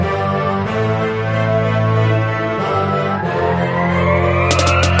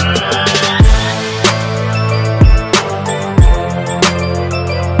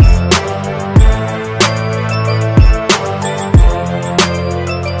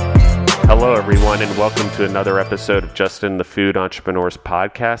Hello, everyone, and welcome to another episode of Justin the Food Entrepreneurs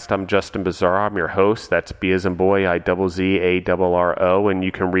Podcast. I'm Justin Bizzarro. I'm your host. That's B as in boy, I-Z-Z-A-R-R-O, and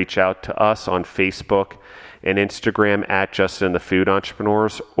you can reach out to us on Facebook and Instagram at Justin the Food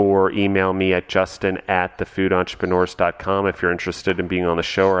Entrepreneurs, or email me at justin@thefoodentrepreneurs.com if you're interested in being on the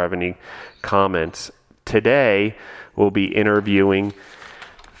show or have any comments. Today, we'll be interviewing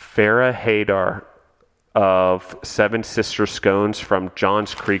Farah Haydar of Seven Sisters Scones from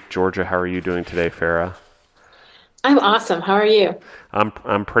Johns Creek, Georgia. How are you doing today, Farah? I'm awesome. How are you?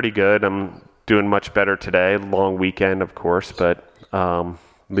 I'm pretty good. I'm doing much better today. Long weekend, of course, but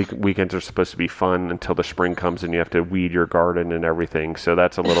weekends are supposed to be fun until the spring comes and you have to weed your garden and everything. So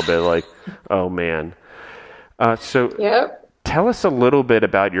that's a little bit like, oh man. Yep. Tell us a little bit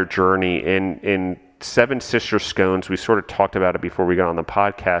about your journey in Seven Sisters Scones. We sort of talked about it before we got on the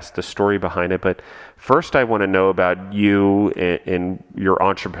podcast, the story behind it. But first, I want to know about you and your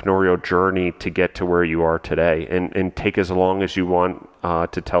entrepreneurial journey to get to where you are today, and take as long as you want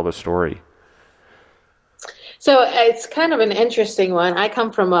to tell the story. So it's kind of an interesting one. I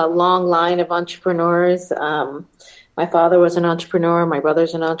come from a long line of entrepreneurs. My father was an entrepreneur. My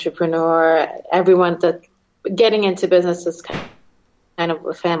brother's an entrepreneur. Everyone that getting into business is kind of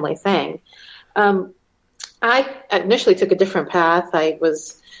a family thing. I initially took a different path. I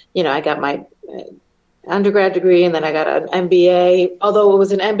got my undergrad degree, and then I got an MBA. Although it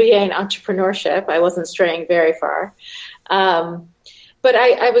was an MBA in entrepreneurship, I wasn't straying very far. But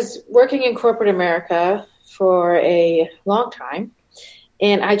I was working in corporate America for a long time,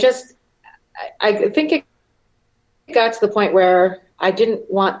 and I think it got to the point where I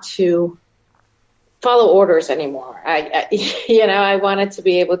didn't want to follow orders anymore. I wanted to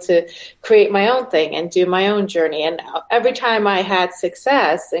be able to create my own thing and do my own journey. And every time I had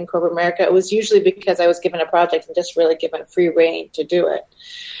success in corporate America, it was usually because I was given a project and just really given free rein to do it.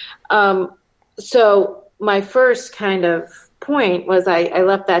 So my first kind of point was I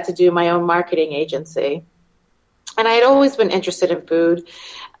left that to do my own marketing agency. And I had always been interested in food.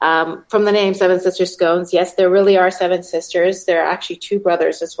 From the name Seven Sisters Scones, yes, there really are seven sisters. There are actually two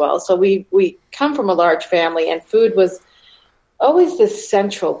brothers as well. So we come from a large family, and food was always the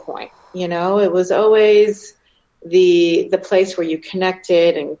central point. It was always the place where you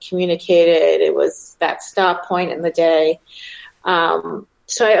connected and communicated. It was that stop point in the day. So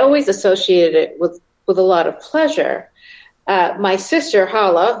I always associated it with a lot of pleasure. My sister,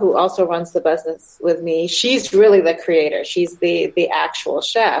 Hala, who also runs the business with me, she's really the creator. She's the actual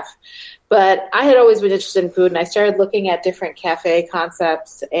chef. But I had always been interested in food, and I started looking at different cafe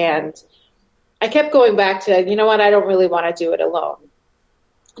concepts, and I kept going back to, I don't really want to do it alone.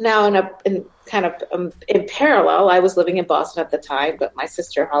 Now, in parallel, I was living in Boston at the time, but my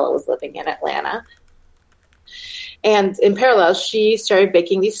sister, Hala, was living in Atlanta. And in parallel, she started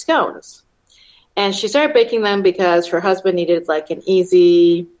baking these scones. And she started baking them because her husband needed like an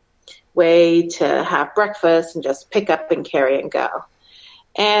easy way to have breakfast and just pick up and carry and go.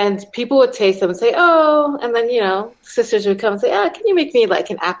 And people would taste them and say, oh, and then, sisters would come and say, can you make me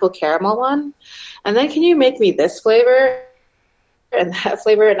like an apple caramel one? And then can you make me this flavor and that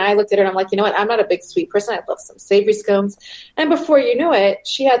flavor? And I looked at her and I'm like, you know what? I'm not a big sweet person. I love some savory scones. And before you know it,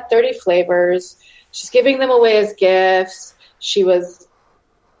 she had 30 flavors. She's giving them away as gifts. She was,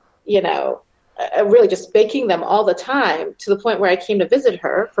 really just baking them all the time, to the point where I came to visit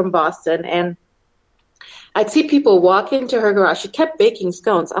her from Boston, and I'd see people walk into her garage. She kept baking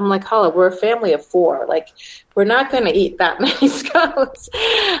scones. I'm like, Hala, we're a family of 4. Like, we're not going to eat that many scones.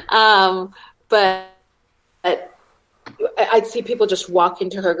 But I'd see people just walk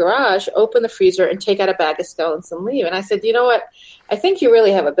into her garage, open the freezer, and take out a bag of scones and leave. And I said, you know what? I think you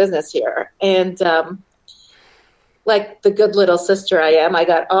really have a business here. And like the good little sister I am, I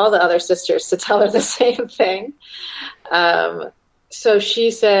got all the other sisters to tell her the same thing. So she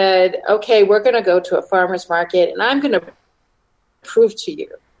said, okay, we're going to go to a farmer's market, and I'm going to prove to you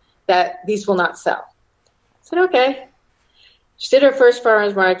that these will not sell. I said, okay. She did her first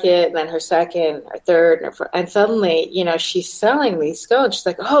farmer's market, and then her second, her third, and suddenly, she's selling these scones. She's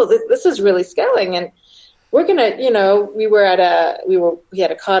like, oh, this is really selling. And we're going to, we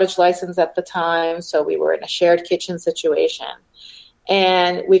had a cottage license at the time, so we were in a shared kitchen situation.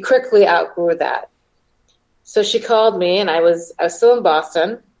 And we quickly outgrew that. So she called me, and I was still in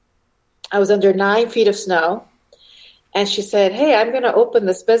Boston. I was under 9 feet of snow. And she said, hey, I'm going to open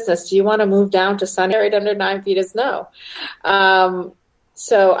this business. Do you want to move down to sunny right under 9 feet of snow?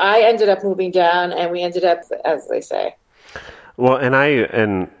 So I ended up moving down, and we ended up, as they say. Well,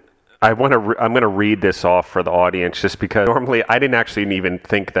 I'm going to read this off for the audience, just because normally I didn't actually even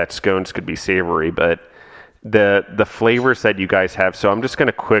think that scones could be savory, but the flavors that you guys have. So I'm just going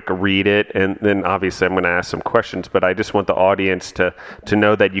to quick read it, and then obviously I'm going to ask some questions, but I just want the audience to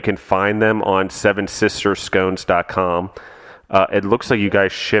know that you can find them on sevensisterscones.com. It looks like you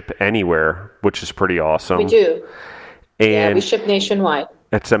guys ship anywhere, which is pretty awesome. We do. And we ship nationwide.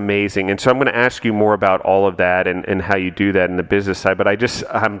 That's amazing. And so I'm going to ask you more about all of that and how you do that in the business side, but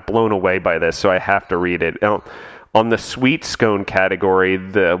I'm blown away by this, so I have to read it. On the sweet scone category,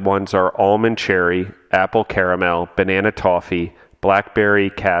 the ones are almond cherry, apple caramel, banana toffee,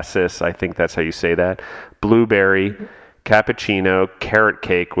 blackberry cassis, I think that's how you say that, blueberry, cappuccino, carrot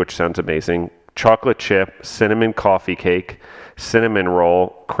cake, which sounds amazing, chocolate chip, cinnamon coffee cake, cinnamon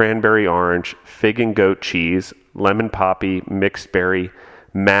roll, cranberry orange, fig and goat cheese, lemon poppy, mixed berry,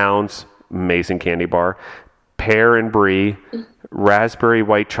 Mounds, amazing candy bar, pear and brie, raspberry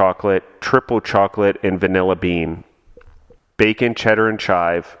white chocolate, triple chocolate, and vanilla bean, bacon, cheddar, and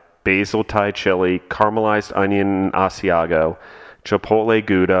chive, basil Thai chili, caramelized onion and Asiago, chipotle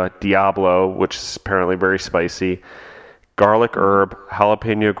Gouda, Diablo, which is apparently very spicy, garlic herb,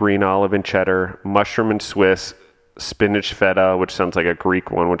 jalapeno green olive and cheddar, mushroom and Swiss, spinach feta, which sounds like a Greek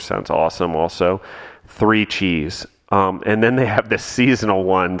one, which sounds awesome also, 3 cheese. And then they have the seasonal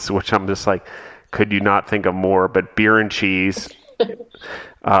ones, which I'm just like, could you not think of more? But beer and cheese.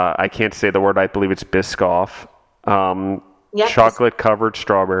 I can't say the word. I believe it's Biscoff. Chocolate covered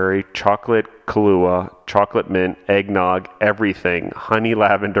strawberry, chocolate Kahlua, chocolate mint, eggnog, everything. Honey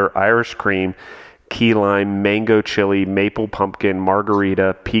lavender, Irish cream, key lime, mango chili, maple pumpkin,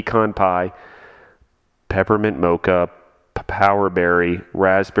 margarita, pecan pie, peppermint mocha, power berry,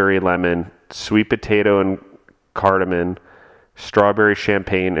 raspberry lemon, sweet potato and cardamom, strawberry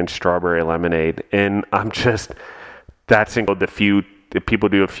champagne, and strawberry lemonade. And I'm just, that's people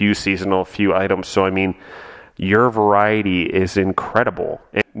do a few seasonal, few items. So, I mean, your variety is incredible.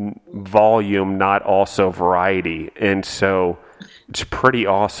 And volume, not also variety. And so it's pretty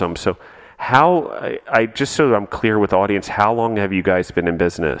awesome. So I just so I'm clear with the audience, how long have you guys been in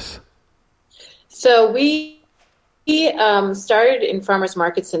business? So we started in farmers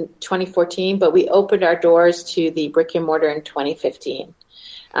markets in 2014, but we opened our doors to the brick and mortar in 2015.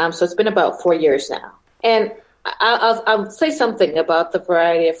 So it's been about 4 years now. And I'll say something about the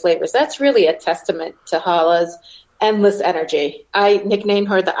variety of flavors. That's really a testament to Hala's endless energy. I nicknamed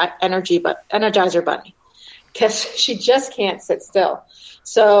her the Energizer Bunny because she just can't sit still.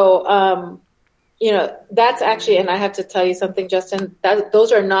 So, that's actually, and I have to tell you something, Justin,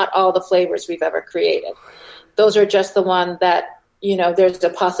 those are not all the flavors we've ever created. Those are just the one that, there's a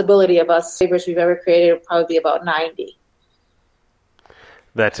possibility of us flavors we've ever created will probably be about 90.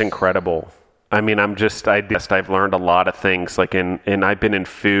 That's incredible. I mean, I've learned a lot of things, and I've been in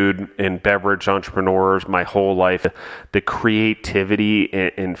food and beverage entrepreneurs my whole life. The creativity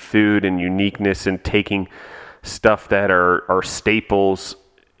in food and uniqueness and taking stuff that are staples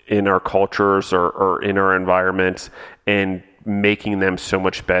in our cultures or in our environments and making them so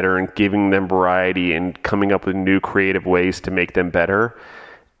much better and giving them variety and coming up with new creative ways to make them better.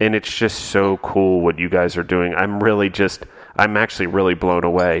 And it's just so cool what you guys are doing. I'm actually really blown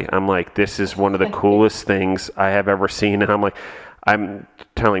away. I'm like, this is one of the coolest things I have ever seen. And I'm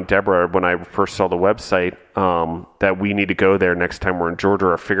telling Deborah when I first saw the website that we need to go there next time we're in Georgia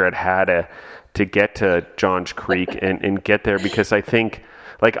or figure out how to get to Johns Creek and get there, because I think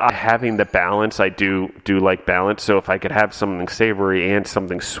having the balance, I do like balance. So if I could have something savory and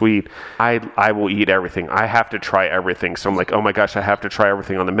something sweet, I will eat everything. I have to try everything. So I'm like, oh my gosh, I have to try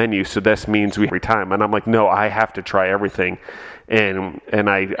everything on the menu. So this means every time. And I'm like, no, I have to try everything. And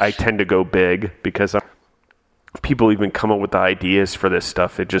I tend to go big because people even come up with the ideas for this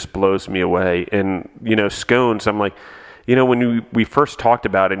stuff. It just blows me away. And, scones, I'm like, when we first talked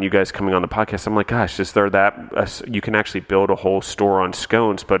about it and you guys coming on the podcast, I'm like, gosh, is there that you can actually build a whole store on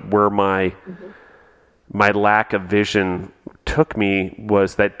scones? But where my lack of vision took me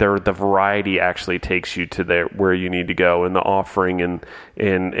was that the variety actually takes you to where you need to go, and the offering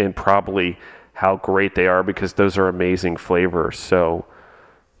and probably how great they are, because those are amazing flavors. So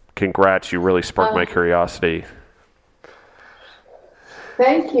congrats, you really sparked my curiosity.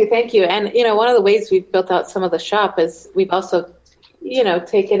 Thank you. And, one of the ways we've built out some of the shop is we've also,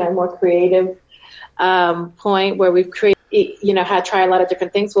 taken a more creative point where we've created, had try a lot of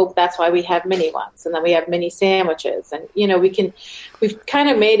different things. Well, that's why we have mini ones, and then we have mini sandwiches, and, we've kind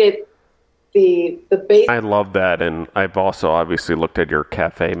of made it the base. I love that. And I've also obviously looked at your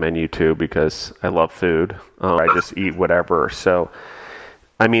cafe menu too, because I love food. I just eat whatever. So,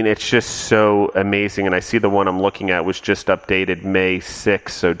 I mean, it's just so amazing. And I see the one I'm looking at was just updated May 6th,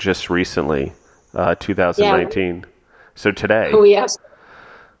 so just recently, 2019. Yeah. So today. Oh, yes.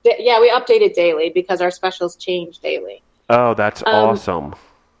 Yeah, we update it daily because our specials change daily. Oh, that's awesome.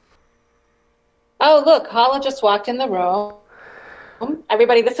 Oh, look, Hala just walked in the room.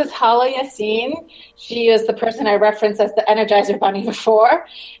 Everybody, this is Hala Yassin. She is the person I referenced as the Energizer Bunny before,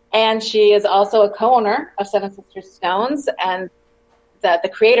 and she is also a co-owner of Seven Sisters Scones and the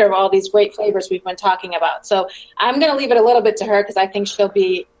creator of all these great flavors we've been talking about. So I'm going to leave it a little bit to her because I think she'll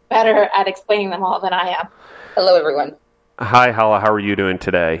be better at explaining them all than I am. Hello, everyone. Hi, Hala. How are you doing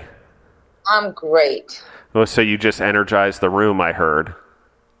today? I'm great. Well, so you just energized the room, I heard.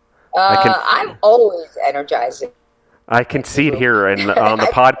 I'm always energizing. I can see it here on the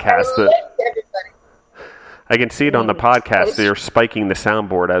podcast. I can see it on the podcast that you're spiking the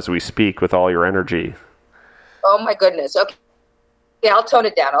soundboard as we speak with all your energy. Oh, my goodness. Okay. Yeah, I'll tone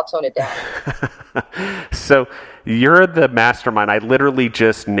it down. So you're the mastermind. I literally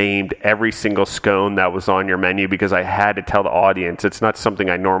just named every single scone that was on your menu because I had to tell the audience. It's not something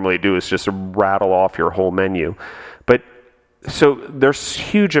I normally do. It's just rattle off your whole menu. But so there's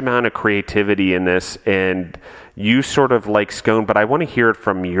huge amount of creativity in this, and you sort of like scone, but I want to hear it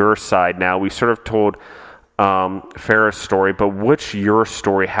from your side now. We sort of told Farah's story, but what's your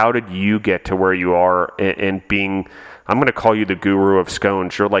story? How did you get to where you are and being, I'm going to call you the guru of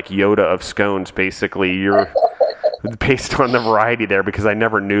scones. You're like Yoda of scones, basically. You're based on the variety there because I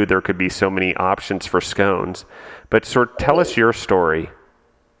never knew there could be so many options for scones. But sort of tell us your story.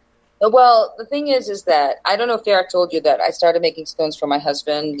 Well, the thing is that I don't know if Farah told you that I started making scones for my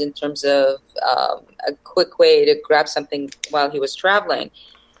husband in terms of a quick way to grab something while he was traveling.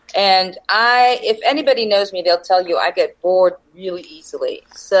 And if anybody knows me, they'll tell you I get bored really easily.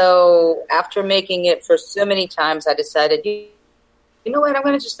 So after making it for so many times, I decided, you know what, I'm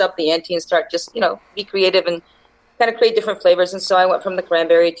going to just up the ante and start just, be creative and kind of create different flavors. And so I went from the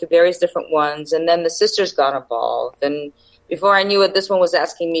cranberry to various different ones. And then the sisters got involved. And before I knew it, this one was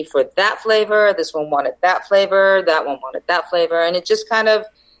asking me for that flavor. This one wanted that flavor. That one wanted that flavor. And it just kind of,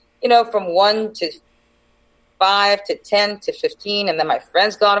 from 1 to 5 to 10 to 15. And then my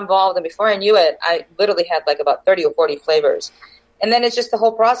friends got involved. And before I knew it, I literally had like about 30 or 40 flavors. And then it's just the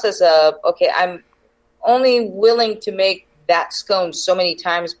whole process of, okay, I'm only willing to make that scone so many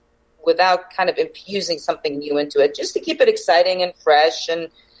times without kind of infusing something new into it, just to keep it exciting and fresh. And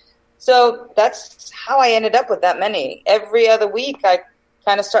so that's how I ended up with that many. Every other week, I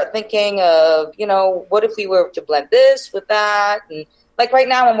kind of start thinking of, what if we were to blend this with that? And like right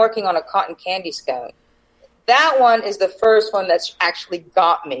now, I'm working on a cotton candy scone. That one is the first one that's actually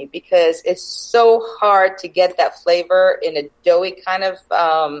got me because it's so hard to get that flavor in a doughy kind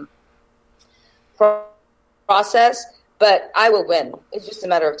of process. But I will win. It's just a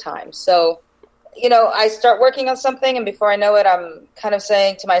matter of time. So, I start working on something, and before I know it, I'm kind of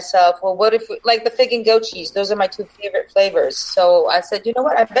saying to myself, well, what if, like the fig and goat cheese, those are my two favorite flavors. So I said, you know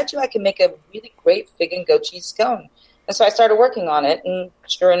what, I bet you I can make a really great fig and goat cheese scone. And so I started working on it, and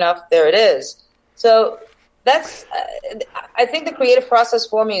sure enough, there it is. So that's, I think the creative process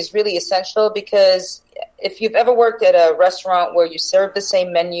for me is really essential because if you've ever worked at a restaurant where you serve the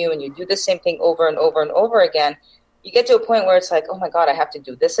same menu and you do the same thing over and over and over again, you get to a point where it's like, oh my God, I have to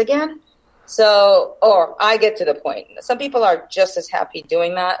do this again. So, or I get to the point. Some people are just as happy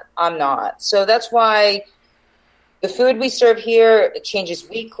doing that. I'm not. So that's why the food we serve here, it changes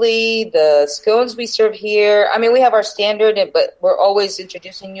weekly. The scones we serve here, I mean, we have our standard, but we're always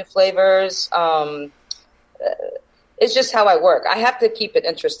introducing new flavors. It's just how I work. I have to keep it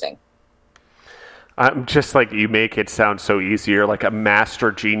interesting. I'm just like, you make it sound so easy. You're like a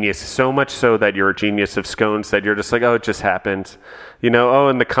master genius, so much so that you're a genius of scones that you're just like, oh, it just happens.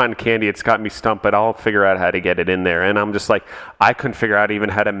 And the cotton candy, it's got me stumped, but I'll figure out how to get it in there. And I'm just like, I couldn't figure out even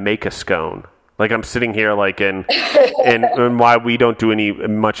how to make a scone. Like I'm sitting here like, and why we don't do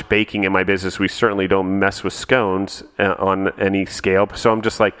much baking in my business, we certainly don't mess with scones on any scale. So I'm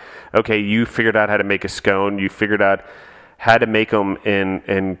just like, okay, you figured out how to make a scone. You figured out how to make them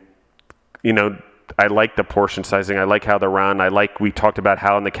and I like the portion sizing. I like how they're round. We talked about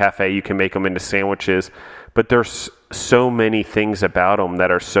how in the cafe you can make them into sandwiches, but there's so many things about them that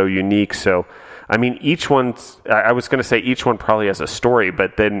are so unique. So, I mean, I was going to say each one probably has a story,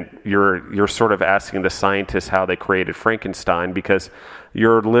 but then you're sort of asking the scientists how they created Frankenstein because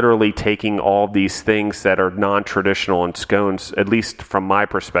you're literally taking all these things that are non-traditional in scones, at least from my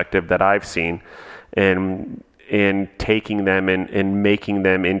perspective that I've seen, and taking them and making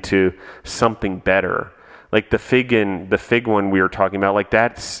them into something better. Like the fig one we were talking about, like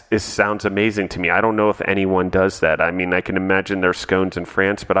sounds amazing to me. I don't know if anyone does that. I mean, I can imagine there's scones in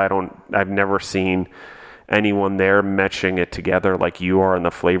France, but I've never seen anyone there meshing it together like you are in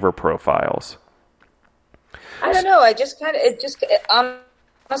the flavor profiles. I don't know. I just honestly,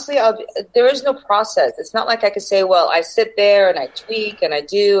 honestly, there is no process. It's not like I could say, well, I sit there and I tweak and I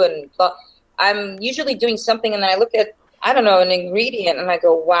do and blah. I'm usually doing something and then I look at, I don't know, an ingredient and I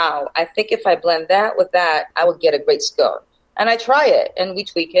go, wow, I think if I blend that with that, I would get a great scone. And I try it and we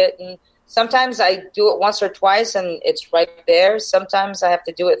tweak it. And sometimes I do it once or twice and it's right there. Sometimes I have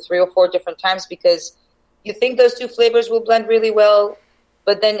to do it 3 or 4 different times because you think those 2 flavors will blend really well,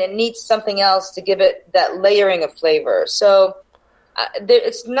 but then it needs something else to give it that layering of flavor. So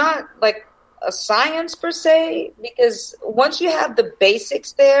it's not like a science per se, because once you have the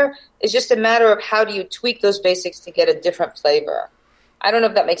basics there, it's just a matter of how do you tweak those basics to get a different flavor. I don't know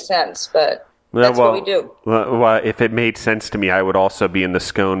if that makes sense, but that's what we do. Well, if it made sense to me, I would also be in the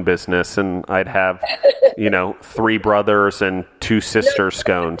scone business, and I'd have, 3 brothers and 2 sister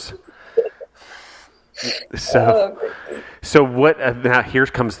scones. So what? Now here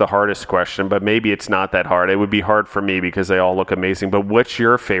comes the hardest question, but maybe it's not that hard. It would be hard for me because they all look amazing. But what's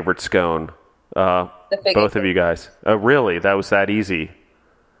your favorite scone? Both of you guys. Oh, really? That was that easy?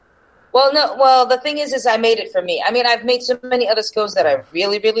 Well, no. Well, the thing is I made it for me. I mean, I've made so many other scones that I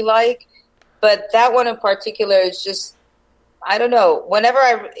really, really like, but that one in particular is just, I don't know.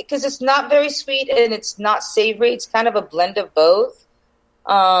 Because it's not very sweet and it's not savory. It's kind of a blend of both.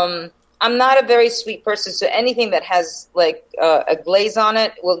 I'm not a very sweet person, so anything that has like a glaze on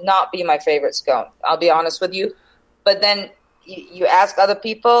it will not be my favorite scone. I'll be honest with you. But then you ask other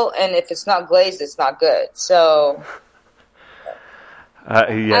people, and if it's not glazed, it's not good. So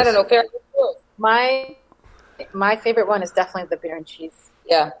yes. I don't know. Fair. My favorite one is definitely the beer and cheese.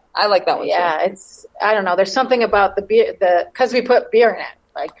 Yeah, I like that one. Yeah, too. I don't know. There's something about the beer, because we put beer in it,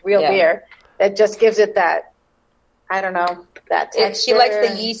 like real beer, that just gives it that, I don't know, that texture. She likes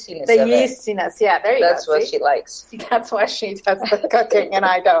the yeastiness. The yeastiness, yeah. There you go. That's what she likes. See, that's why she does the cooking, and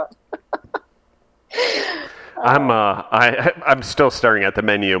I don't. I'm still staring at the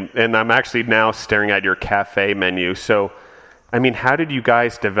menu, and I'm actually now staring at your cafe menu. So, I mean, how did you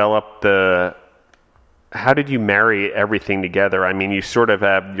guys develop how did you marry everything together? I mean, you sort of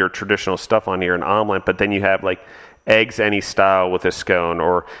have your traditional stuff on here, an omelet, but then you have like eggs any style with a scone,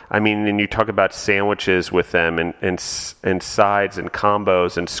 or I mean, and you talk about sandwiches with them and sides and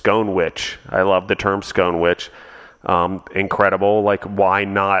combos and scone witch. I love the term scone witch. Incredible. Like, why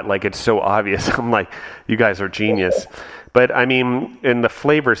not? Like, it's so obvious. I'm like, you guys are genius. But I mean, in the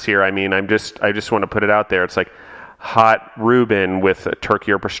flavors here, I mean, I just want to put it out there. It's like hot Reuben with a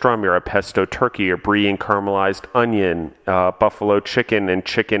turkey or pastrami, or a pesto turkey, or brie and caramelized onion, buffalo chicken and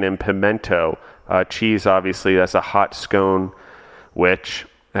pimento, cheese. Obviously, that's a hot scone, which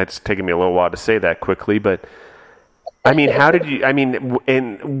it's taken me a little while to say that quickly, but I mean, how did you? I mean,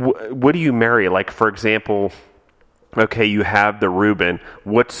 and what do you marry? Like, for example, okay, you have the Reuben.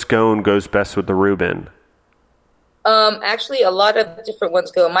 What scone goes best with the Reuben? Actually, a lot of different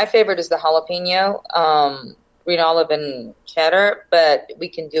ones go. My favorite is the jalapeno, green olive and cheddar, but we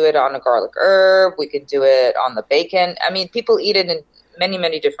can do it on a garlic herb. We can do it on the bacon. I mean, people eat it in many,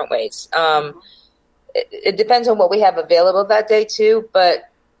 many different ways. It depends on what we have available that day too, but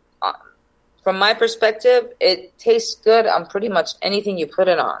from my perspective, it tastes good on pretty much anything you put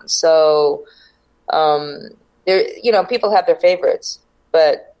it on. So, people have their favorites,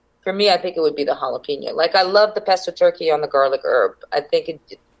 but for me, I think it would be the jalapeno. Like, I love the pesto turkey on the garlic herb. I think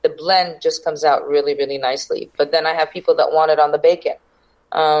the blend just comes out really, really nicely. But then I have people that want it on the bacon.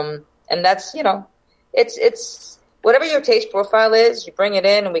 And that's, it's whatever your taste profile is, you bring it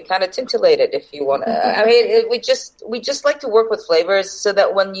in and we kind of tintillate it if you want to. I mean, we just like to work with flavors so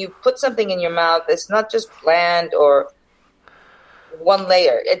that when you put something in your mouth, it's not just bland or one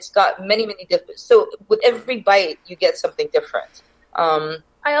layer. It's got many, many different. So with every bite, you get something different.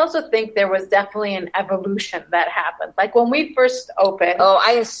 I also think there was definitely an evolution that happened. Like when we first opened. Oh,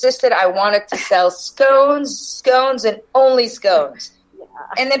 I insisted I wanted to sell scones, and only scones. Yeah.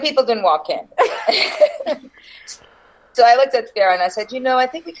 And then people didn't walk in. So I looked at Farah and I said, I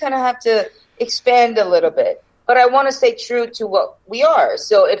think we kind of have to expand a little bit. But I want to stay true to what we are.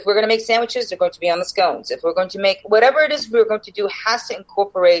 So if we're going to make sandwiches, they're going to be on the scones. If we're going to make whatever it is we're going to do has to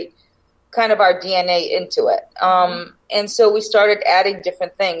incorporate kind of our DNA into it. And so we started adding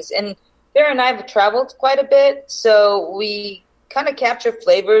different things. And Farah and I have traveled quite a bit. So we kind of capture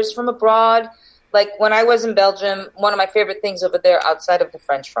flavors from abroad. Like when I was in Belgium, one of my favorite things over there outside of the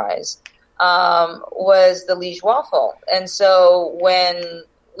French fries was the Liege waffle. And so when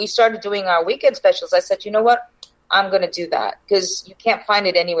we started doing our weekend specials, I said, you know what? I'm going to do that because you can't find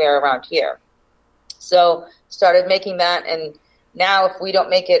it anywhere around here. So started making that. And now if we don't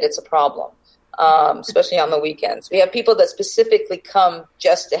make it, it's a problem, especially on the weekends. We have people that specifically come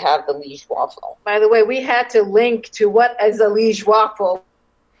just to have the Liege waffle. By the way, we had to link to what is a Liege waffle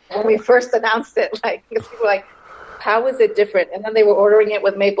when we first announced it, like, because people were like, how is it different? And then they were ordering it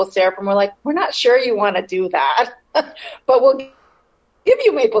with maple syrup, and we're like, we're not sure you want to do that, but we'll give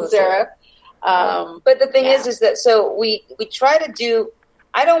you maple syrup. But the thing is that, so we try to do,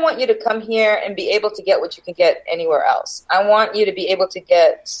 I don't want you to come here and be able to get what you can get anywhere else. I want you to be able to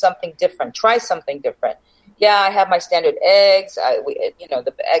get something different, try something different. Yeah, I have my standard eggs,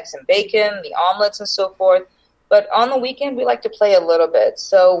 the eggs and bacon, the omelets and so forth. But on the weekend, we like to play a little bit.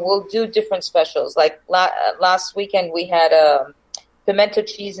 So we'll do different specials. Like last weekend, we had a pimento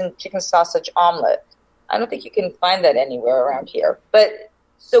cheese and chicken sausage omelet. I don't think you can find that anywhere around here. But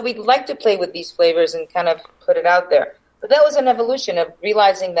so we'd like to play with these flavors and kind of put it out there. But that was an evolution of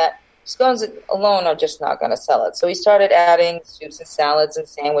realizing that scones alone are just not going to sell it. So we started adding soups and salads and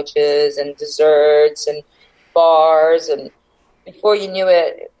sandwiches and desserts and bars. And before you knew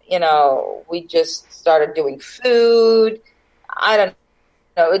it, we just started doing food. I don't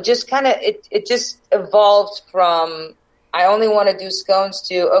know. It just kind of, it just evolved from, I only want to do scones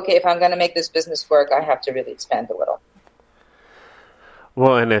to, okay, if I'm going to make this business work, I have to really expand a little.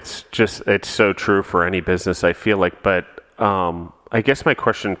 Well, and it's so true for any business, I feel like. But I guess my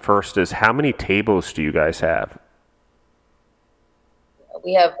question first is, how many tables do you guys have?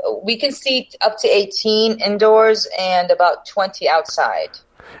 We can seat up to 18 indoors and about 20 outside.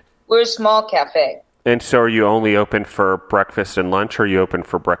 We're a small cafe. And so are you only open for breakfast and lunch, or are you open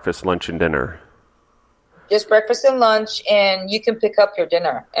for breakfast, lunch, and dinner? Just breakfast and lunch, and you can pick up your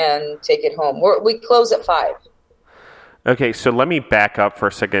dinner and take it home. We close at 5. Okay, so let me back up for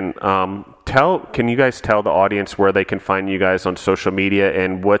a second. Can you guys tell the audience where they can find you guys on social media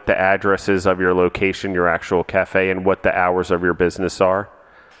and what the address is of your location, your actual cafe, and what the hours of your business are?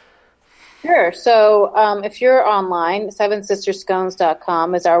 Sure. So if you're online,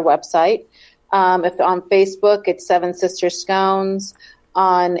 sevensisterscones.com is our website. If on Facebook, it's Seven Sisters Scones.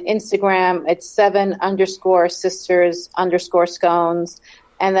 On Instagram, it's 7_sisters_scones.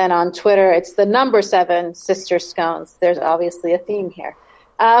 And then on Twitter, it's the number 7 Sister Scones. There's obviously a theme here.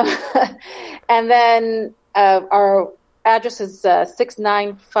 And then our address is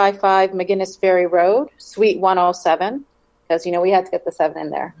 6955 McGinnis Ferry Road, Suite 107, because, we had to get the 7 in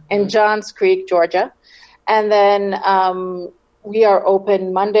there, in Johns Creek, Georgia. And then we are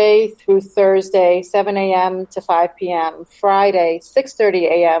open Monday through Thursday, 7 a.m. to 5 p.m., Friday, 6:30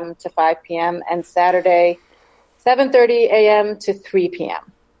 a.m. to 5 p.m., and Saturday, 7:30 a.m. to 3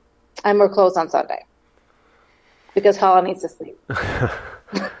 p.m. And we're closed on Sunday because Hala needs to sleep.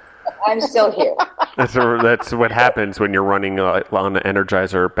 I'm still here. That's what happens when you're running on an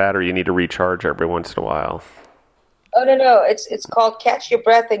Energizer battery. You need to recharge every once in a while. Oh, no. It's called catch your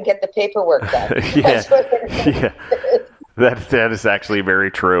breath and get the paperwork done. Yeah. That is actually very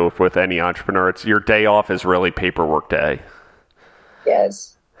true with any entrepreneur. It's your day off is really paperwork day.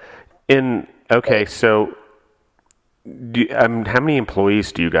 Yes. Okay, so how many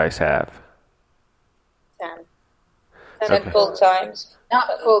employees do you guys have? 10. 10 full-times?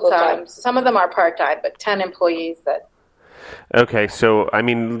 Not full-time. Some of them are part-time, but 10 employees that... Okay, so,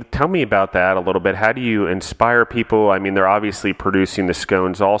 tell me about that a little bit. How do you inspire people? They're obviously producing the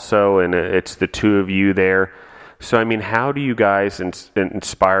scones also, and it's the two of you there. So, how do you guys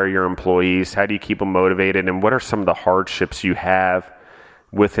inspire your employees? How do you keep them motivated? And what are some of the hardships you have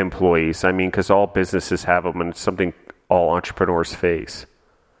with employees? Because all businesses have them, and it's something all entrepreneurs face.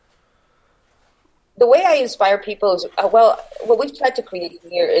 The way I inspire people is, what we've tried to create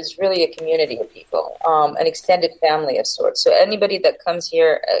here is really a community of people, an extended family of sorts. So anybody that comes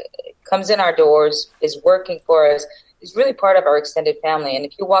here, comes in our doors, is working for us, is really part of our extended family. And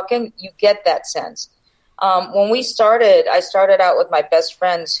if you walk in, you get that sense. When I started out with my best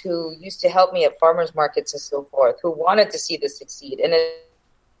friends who used to help me at farmers markets and so forth, who wanted to see this succeed. And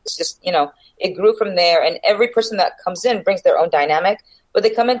it's just, it grew from there. And every person that comes in brings their own dynamic, but they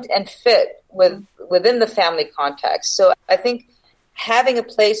come in and fit within the family context. So I think having a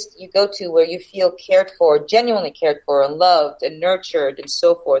place you go to where you feel cared for, genuinely cared for and loved and nurtured and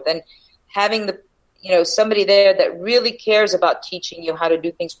so forth, and having somebody there that really cares about teaching you how to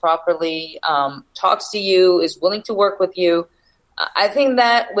do things properly, talks to you, is willing to work with you. I think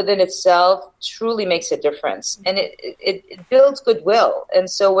that within itself truly makes a difference, and it builds goodwill. And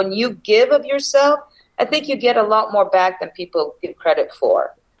so when you give of yourself, I think you get a lot more back than people give credit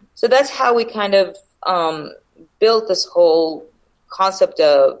for. So that's how we kind of built this whole concept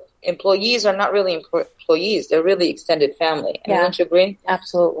of employees are not really employees. They're really extended family. Don't you agree?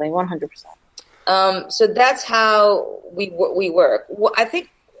 Absolutely, 100%. So that's how we work. I think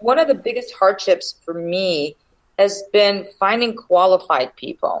one of the biggest hardships for me has been finding qualified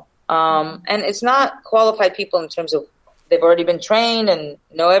people. And it's not qualified people in terms of they've already been trained and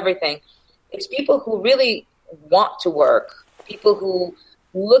know everything. It's people who really want to work, people who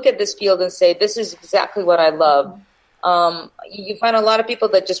look at this field and say, this is exactly what I love. You find a lot of people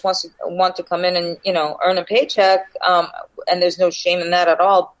that just want to come in and, earn a paycheck, and there's no shame in that at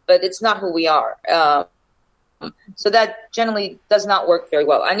all, but it's not who we are. So that generally does not work very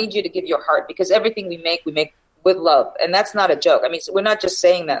well. I need you to give your heart, because everything we make with love. And that's not a joke. I mean, we're not just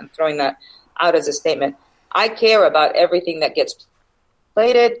saying that and throwing that out as a statement. I care about everything that gets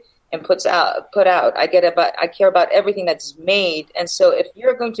plated and put out. I care about everything that's made. And so if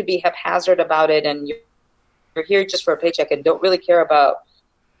you're going to be haphazard about it and you're here just for a paycheck and don't really care about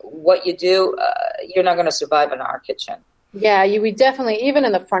what you do, you're not going to survive in our kitchen. Yeah, we definitely, even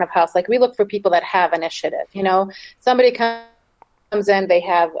in the front of house, like we look for people that have initiative. Somebody comes in, they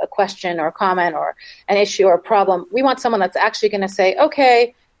have a question or a comment or an issue or a problem. We want someone that's actually going to say,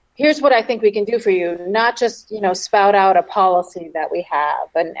 okay, here's what I think we can do for you, not just, spout out a policy that we have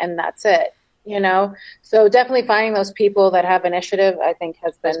and that's it, So definitely finding those people that have initiative, I think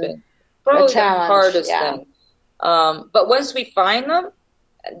has been probably a challenge. The hardest thing. But once we find them,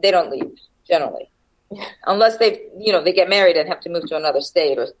 they don't leave, generally. Unless they get married and have to move to another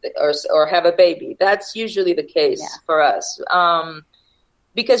state or have a baby. That's usually the case for us,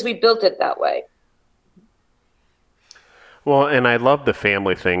 because we built it that way. Well, and I love the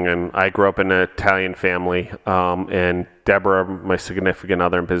family thing, and I grew up in an Italian family, and Deborah, my significant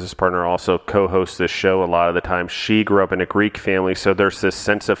other and business partner, also co-hosts this show a lot of the time. She grew up in a Greek family, so there's this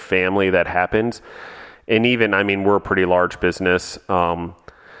sense of family that happens. And even, we're a pretty large business,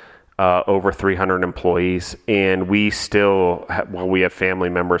 over 300 employees, and we still we have family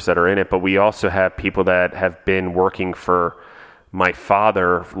members that are in it, but we also have people that have been working for my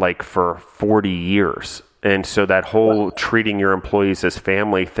father like for 40 years. And so that whole treating your employees as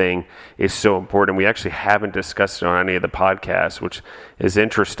family thing is so important. We actually haven't discussed it on any of the podcasts, which is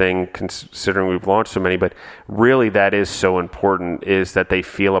interesting considering we've launched so many, but really that is so important, is that they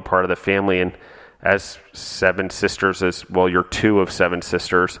feel a part of the family. And as 7 sisters, you're 2 of 7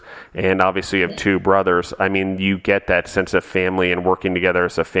 sisters, and obviously you have 2 brothers. You get that sense of family and working together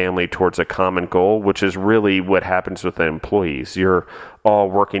as a family towards a common goal, which is really what happens with the employees. You're all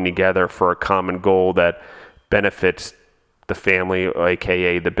working together for a common goal that benefits the family,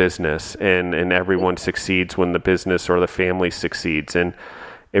 aka the business, and everyone succeeds when the business or the family succeeds. And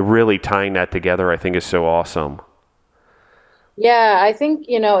it really tying that together, I think, is so awesome. Yeah, I think,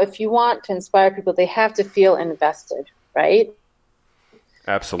 if you want to inspire people, they have to feel invested, right?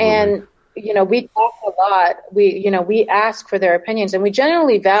 Absolutely. And, we talk a lot. We ask for their opinions, and we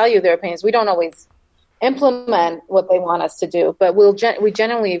generally value their opinions. We don't always implement what they want us to do, but we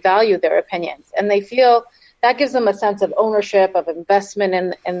generally value their opinions. And they feel that gives them a sense of ownership, of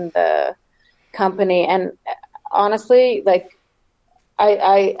investment in the company. And honestly,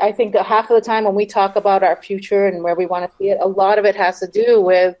 I think that half of the time when we talk about our future and where we want to see it, a lot of it has to do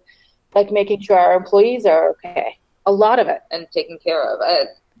with making sure our employees are okay. A lot of it. And taken care of.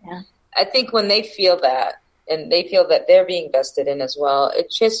 I think when they feel that, and they feel that they're being vested in as well, it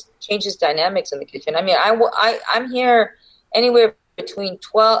just changes dynamics in the kitchen. I'm here anywhere between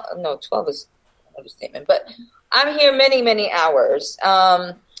 12 is an understatement, but I'm here many, many hours.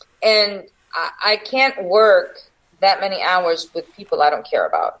 And I can't work that many hours with people I don't care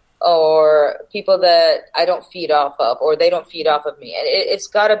about, or people that I don't feed off of, or they don't feed off of me. And it's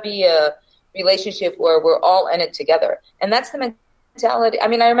got to be a relationship where we're all in it together. And that's the mentality. I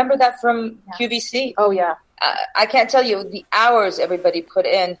remember that from QVC. Oh, yeah. I can't tell you the hours everybody put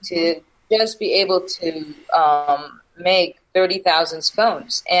in to just be able to make 30,000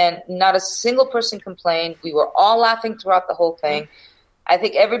 scones. And not a single person complained. We were all laughing throughout the whole thing. I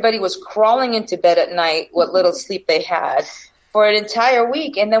think everybody was crawling into bed at night, what little sleep they had, for an entire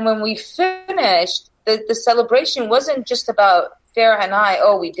week. And then when we finished, the celebration wasn't just about Farah and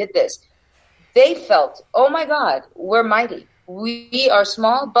I, we did this. They felt, oh my God, we're mighty. We are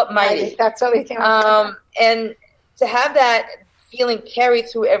small, but mighty. That's what we came up with. And to have that feeling carry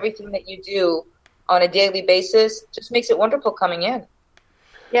through everything that you do on a daily basis just makes it wonderful coming in.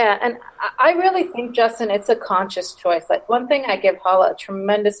 Yeah, and I really think, Justin, it's a conscious choice. One thing I give Hala a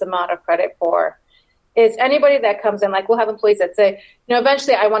tremendous amount of credit for is anybody that comes in, we'll have employees that say,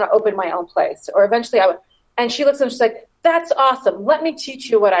 eventually I want to open my own place, or eventually and she looks at them, she's like, that's awesome. Let me teach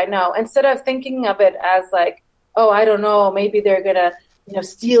you what I know. Instead of thinking of it as I don't know, maybe they're going to,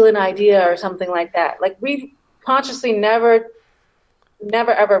 steal an idea or something like that. We've consciously never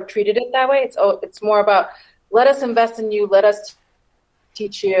ever treated it that way. It's more about, let us invest in you, let us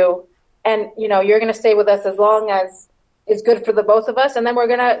teach you, and you're going to stay with us as long as it's good for the both of us, and then we're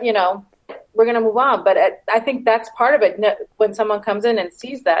going to move on. But I think that's part of it. When someone comes in and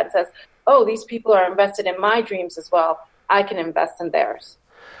sees that and says, oh, these people are invested in my dreams as well, I can invest in theirs.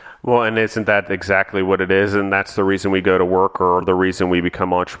 Well, and isn't that exactly what it is? And that's the reason we go to work, or the reason we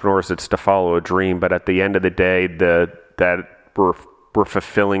become entrepreneurs. It's to follow a dream. But at the end of the day, that we're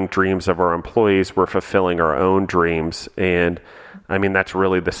fulfilling dreams of our employees. We're fulfilling our own dreams. And I mean, that's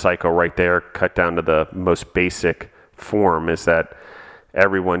really the cycle right there, cut down to the most basic form, is that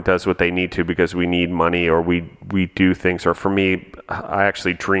everyone does what they need to because we need money, or we do things. Or for me, I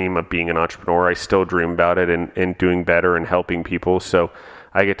actually dream of being an entrepreneur. I still dream about it and doing better and helping people. So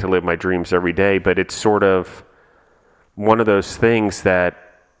I get to live my dreams every day. But it's sort of one of those things that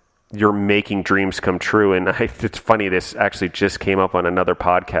you're making dreams come true. And it's funny, this actually just came up on another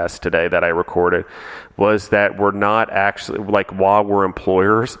podcast today that I recorded, was that we're not actually, like, while we're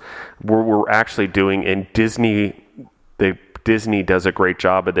employers, we're actually doing, and Disney does a great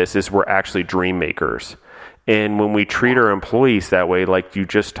job of this, is we're actually dream makers. And when we treat our employees that way, like you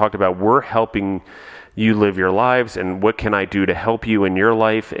just talked about, we're helping you live your lives, and what can I do to help you in your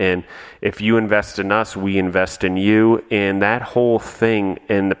life? And if you invest in us, we invest in you. And that whole thing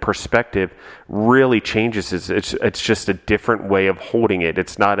and the perspective really changes. It's just a different way of holding it.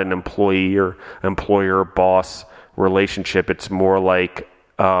 It's not an employer boss relationship. It's more like,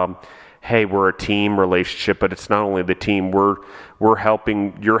 hey, we're a team relationship. But it's not only the team. You're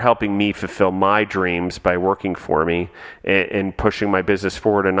helping me fulfill my dreams by working for me and pushing my business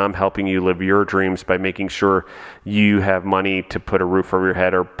forward, and I'm helping you live your dreams by making sure you have money to put a roof over your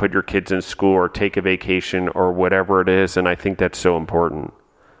head, or put your kids in school, or take a vacation, or whatever it is. And I think that's so important.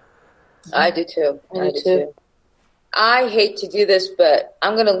 I do too. I hate to do this, but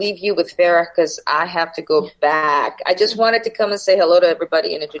I'm going to leave you with Farah because I have to go back. I just wanted to come and say hello to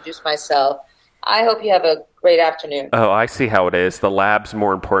everybody and introduce myself. I hope you have a great afternoon. Oh, I see how it is. The lab's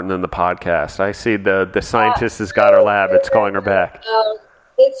more important than the podcast. I see the scientist has got her lab. It's calling her back.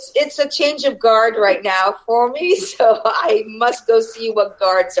 It's a change of guard right now for me, so I must go see what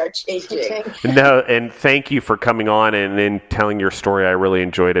guards are changing. No, and thank you for coming on and telling your story. I really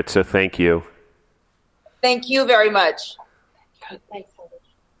enjoyed it, so thank you. Thank you very much. Thanks.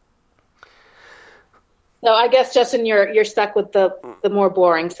 So I guess, Justin, you're stuck with the more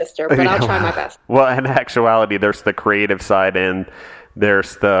boring sister, but I'll try my best. Well, in actuality, there's the creative side, and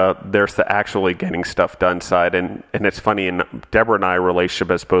there's the actually getting stuff done side. And it's funny, in Deborah and I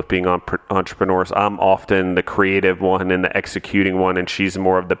relationship as both being entrepreneurs, I'm often the creative one and the executing one, and she's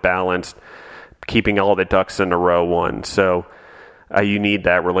more of the balanced, keeping all the ducks in a row one. So you need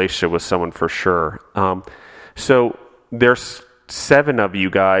that relationship with someone for sure. So there's 7 of you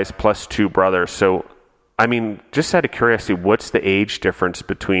guys plus 2 brothers. So I mean, just out of curiosity, what's the age difference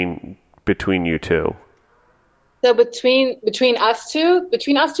between you two? So between us two,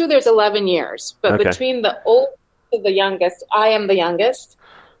 there's 11 years. But Okay. between the oldest and the youngest, I am the youngest,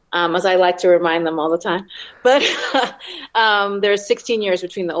 as I like to remind them all the time. But there's 16 years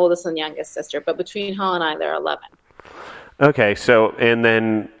between the oldest and youngest sister. But between her and I, there are 11. Okay, so, and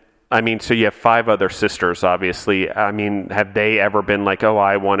then, I mean, so you have 5 other sisters, obviously. I mean, have they ever been like, oh,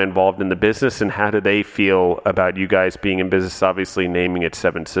 I want involved in the business? And how do they feel about you guys being in business, obviously naming it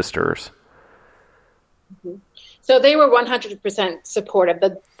 7 Sisters? Mm-hmm. So they were 100% supportive.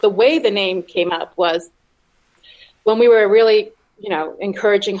 The way the name came up was when we were really,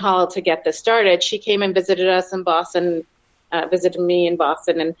 encouraging Hala to get this started. She came and visited us in Boston, visited me in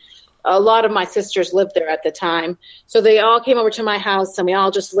Boston, and a lot of my sisters lived there at the time. So they all came over to my house and we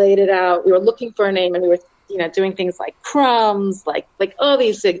all just laid it out. We were looking for a name, and we were, doing things like crumbs, like all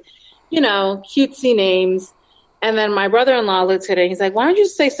these, cutesy names. And then my brother-in-law looked at it and he's like, why don't you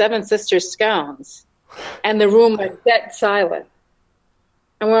say 7 Sisters Scones? And the room went dead silent.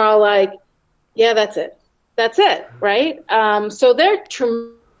 And we're all like, yeah, that's it. That's it. Right. So they're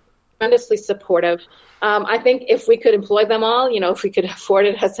tremendously supportive. I think if we could employ them all, if we could afford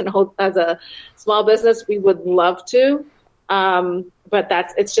it as a small business, we would love to. But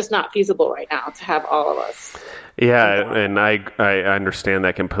it's just not feasible right now to have all of us. Yeah, and I understand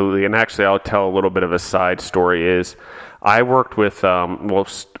that completely. And actually, I'll tell a little bit of a side story. Is I worked with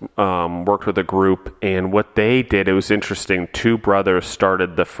worked with a group, and what they did, it was interesting. 2 brothers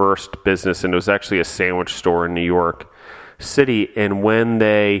started the first business, and it was actually a sandwich store in New York City. And when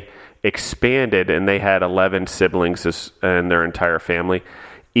they expanded, and they had 11 siblings and their entire family,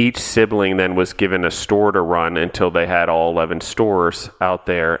 each sibling then was given a store to run until they had all 11 stores out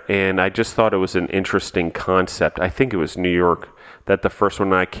there. And I just thought it was an interesting concept. I think it was New York that the first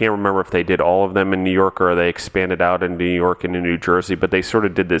one, I can't remember if they did all of them in New York or they expanded out in New York and in New Jersey, but they sort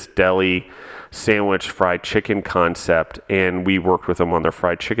of did this deli sandwich fried chicken concept, and we worked with them on their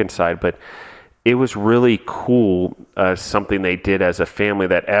fried chicken side. But it was really cool, something they did as a family,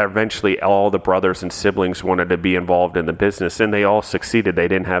 that eventually all the brothers and siblings wanted to be involved in the business, and they all succeeded. They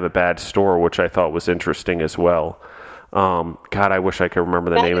didn't have a bad store, which I thought was interesting as well. God, I wish I could remember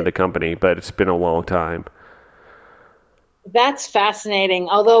the name of the company, but it's been a long time. That's fascinating.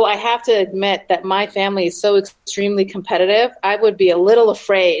 Although I have to admit that my family is so extremely competitive, I would be a little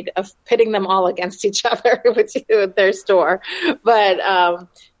afraid of pitting them all against each other with their store. But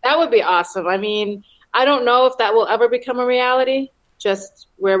that would be awesome. I mean, I don't know if that will ever become a reality, just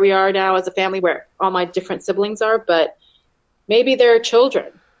where we are now as a family, where all my different siblings are. But maybe there are children,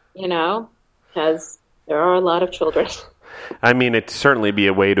 because there are a lot of children. I mean, it'd certainly be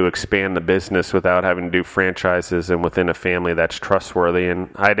a way to expand the business without having to do franchises and within a family that's trustworthy. And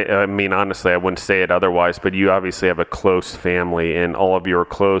I mean, honestly, I wouldn't say it otherwise, but you obviously have a close family and all of you are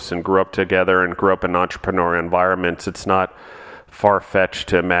close and grew up together and grew up in entrepreneurial environments. It's not far-fetched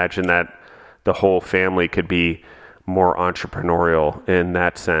to imagine that the whole family could be more entrepreneurial in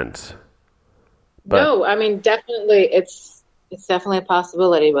that sense. But, no, I mean, definitely, it's definitely a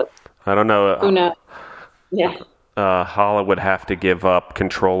possibility, but I don't know. Who knows? Yeah. Hala would have to give up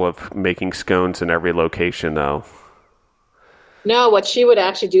control of making scones in every location, though. No, what she would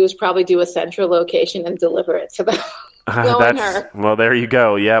actually do is probably do a central location and deliver it to them. Well, there you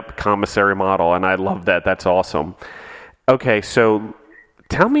go. Yep, commissary model, and I love that. That's awesome. Okay, so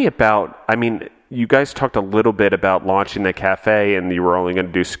tell me about, I mean, you guys talked a little bit about launching the cafe, and you were only going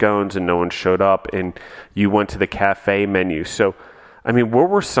to do scones, and no one showed up, and you went to the cafe menu. So, I mean, what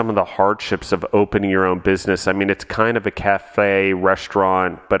were some of the hardships of opening your own business? I mean, it's kind of a cafe,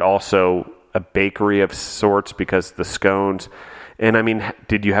 restaurant, but also a bakery of sorts because the scones. And I mean,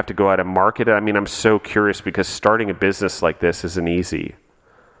 did you have to go out and market it? I mean, I'm so curious because starting a business like this isn't easy.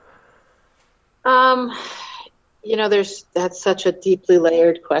 That's such a deeply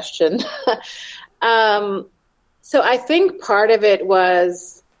layered question. So I think part of it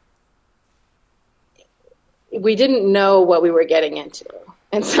was we didn't know what we were getting into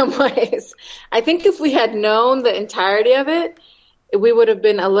in some ways. I think if we had known the entirety of it, we would have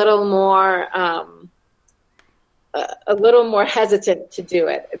been a little more hesitant to do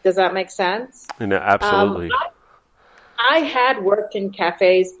it. Does that make sense? No, absolutely. I had worked in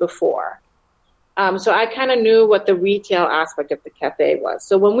cafes before. So I kind of knew what the retail aspect of the cafe was.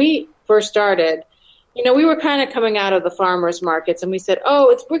 So when we first started, we were kind of coming out of the farmers markets and we said,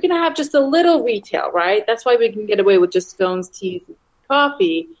 we're going to have just a little retail, right? That's why we can get away with just scones, teas,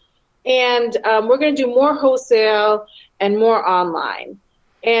 coffee. And we're going to do more wholesale and more online.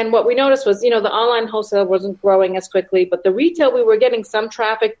 And what we noticed was, the online wholesale wasn't growing as quickly, but the retail, we were getting some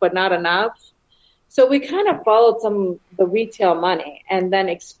traffic, but not enough. So we kind of followed the retail money and then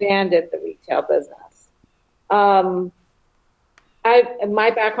expanded the retail business. My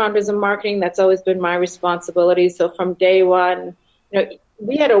background is in marketing. That's always been my responsibility. So from day one,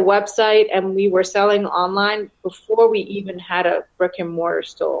 we had a website and we were selling online before we even had a brick and mortar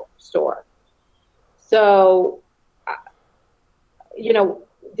store. So,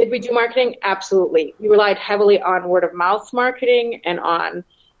 did we do marketing? Absolutely. We relied heavily on word of mouth marketing and on,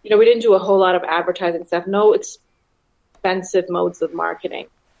 we didn't do a whole lot of advertising stuff, no expensive modes of marketing.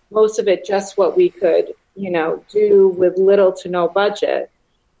 Most of it just what we could do with little to no budget.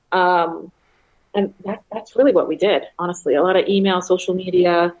 And that's really what we did, honestly. A lot of email, social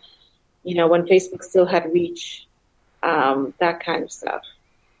media, when Facebook still had reach, that kind of stuff.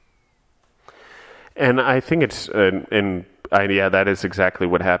 And I think that is exactly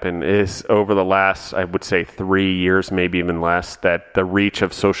what happened is over the last, I would say 3 years, maybe even less, that the reach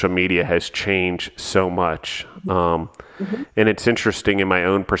of social media has changed so much. And it's interesting in my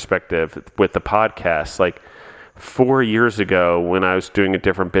own perspective with the podcast, like 4 years ago when I was doing a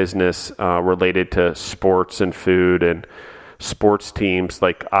different business related to sports and food and sports teams,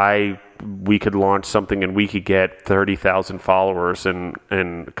 like we could launch something and we could get 30,000 followers in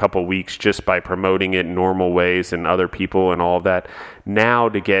a couple of weeks just by promoting it in normal ways and other people and all of that. Now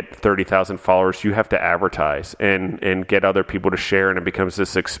to get 30,000 followers, you have to advertise and get other people to share, and it becomes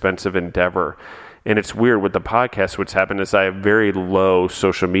this expensive endeavor. And it's weird with the podcast. What's happened is I have very low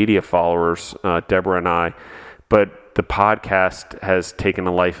social media followers, Deborah and I, but the podcast has taken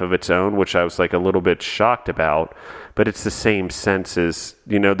a life of its own, which I was like a little bit shocked about. But it's the same sense as,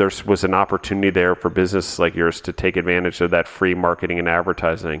 there was an opportunity there for business like yours to take advantage of that free marketing and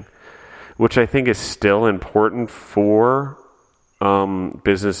advertising, which I think is still important for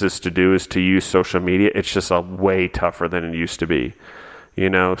businesses to do is to use social media. It's just a way tougher than it used to be,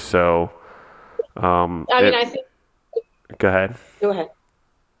 so I think go ahead.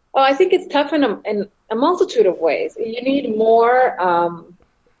 Oh, I think it's tough in a multitude of ways. You need more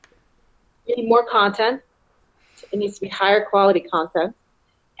content. It needs to be higher quality content.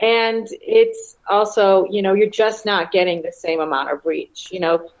 And it's also, you're just not getting the same amount of reach.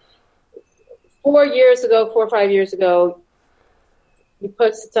 4 or 5 years ago, you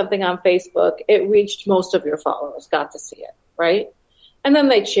posted something on Facebook, it reached most of your followers, got to see it, right? And then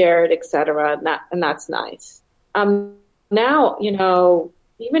they shared, et cetera, and that's nice. Now,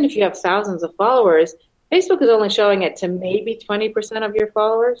 even if you have thousands of followers, Facebook is only showing it to maybe 20% of your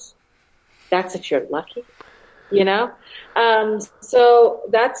followers. That's if you're lucky, So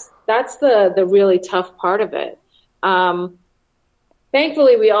that's the really tough part of it.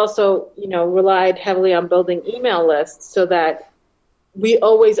 Thankfully, we also, relied heavily on building email lists so that we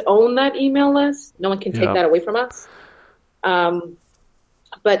always own that email list. No one can take that away from us.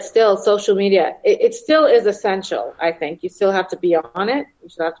 But still, social media, it still is essential, I think. You still have to be on it. You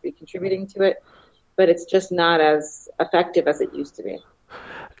still have to be contributing to it. But it's just not as effective as it used to be.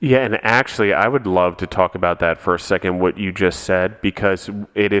 Yeah, and actually, I would love to talk about that for a second, what you just said, because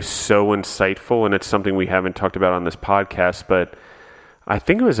it is so insightful, and it's something we haven't talked about on this podcast. But I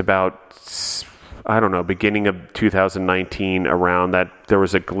think it was about, beginning of 2019, around that, there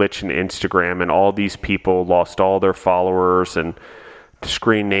was a glitch in Instagram, and all these people lost all their followers and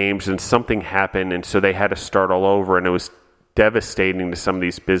screen names, and something happened, and so they had to start all over, and it was devastating to some of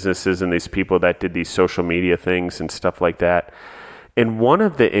these businesses and these people that did these social media things and stuff like that. And one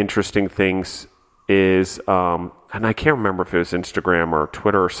of the interesting things is, and I can't remember if it was Instagram or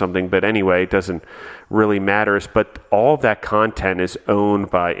Twitter or something, but anyway, it doesn't really matter, but all of that content is owned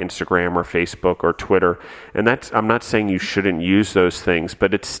by Instagram or Facebook or Twitter. And I'm not saying you shouldn't use those things,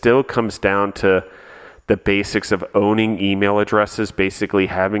 but it still comes down to the basics of owning email addresses, basically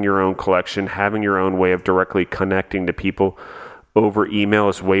having your own collection, having your own way of directly connecting to people over email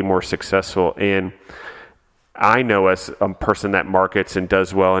is way more successful. And I know, as a person that markets and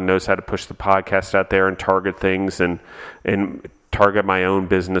does well and knows how to push the podcast out there and target things and target my own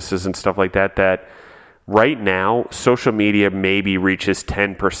businesses and stuff like that, that right now social media maybe reaches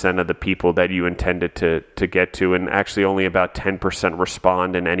 10% of the people that you intended to get to, and actually only about 10%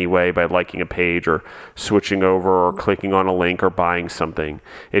 respond in any way by liking a page or switching over or clicking on a link or buying something.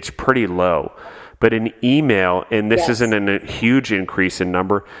 It's pretty low. But in email, and this isn't a huge increase in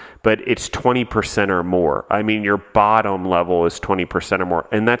number, but it's 20% or more. I mean, your bottom level is 20% or more.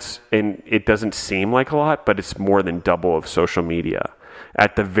 And it doesn't seem like a lot, but it's more than double of social media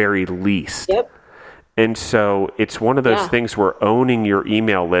at the very least. Yep. And so it's one of those things where owning your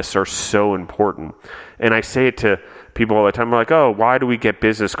email lists are so important. And I say it to people all the time. They're like, oh, why do we get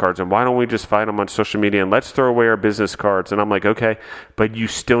business cards? And why don't we just find them on social media? And let's throw away our business cards. And I'm like, okay, but you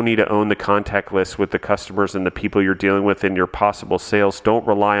still need to own the contact list with the customers and the people you're dealing with in your possible sales. Don't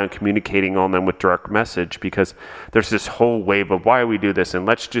rely on communicating on them with direct message, because there's this whole wave of why we do this, and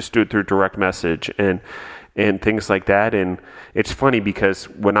let's just do it through direct message and things like that. And it's funny because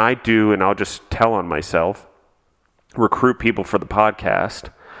when I do, and I'll just tell on myself, recruit people for the podcast,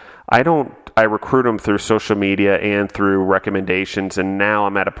 I recruit them through social media and through recommendations. And now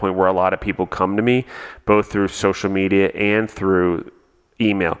I'm at a point where a lot of people come to me both through social media and through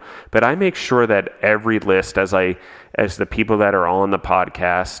email. But I make sure that every list, as the people that are on the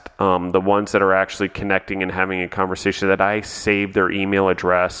podcast, the ones that are actually connecting and having a conversation, that I save their email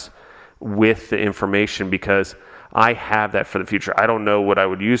address with the information, because I have that for the future. I don't know what I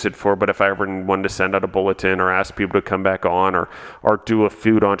would use it for, but if I ever wanted to send out a bulletin or ask people to come back on or do a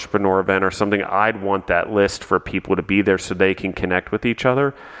food entrepreneur event or something, I'd want that list for people to be there so they can connect with each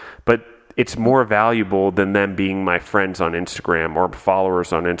other. But it's more valuable than them being my friends on Instagram or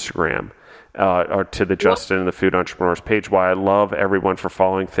followers on Instagram. Or to the Justin and the Food Entrepreneurs page. Why I love everyone for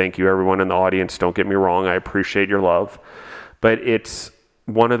following. Thank you, everyone in the audience. Don't get me wrong. I appreciate your love. But it's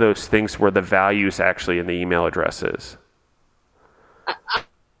one of those things where the value is actually in the email addresses.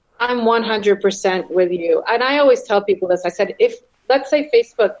 I'm 100% with you. And I always tell people this. I said, let's say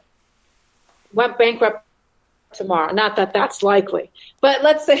Facebook went bankrupt tomorrow, not that that's likely, but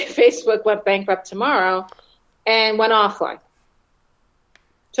let's say Facebook went bankrupt tomorrow and went offline,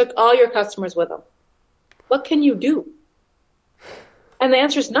 took all your customers with them. What can you do? And the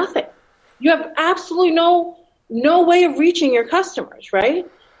answer is nothing. You have absolutely no way of reaching your customers, right?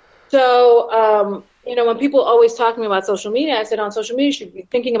 So, when people always talk to me about social media, I said on social media, you should be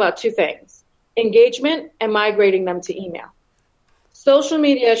thinking about two things: engagement and migrating them to email. Social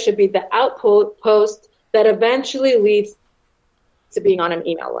media should be the outpost that eventually leads to being on an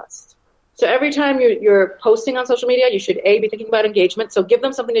email list. So every time you're posting on social media, you should be thinking about engagement. So give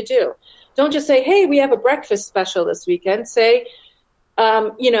them something to do. Don't just say, hey, we have a breakfast special this weekend. Say,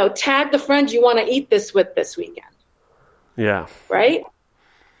 tag the friend you want to eat this with this weekend. Yeah. Right?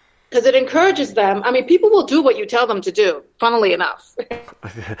 Because it encourages them. I mean, people will do what you tell them to do, funnily enough.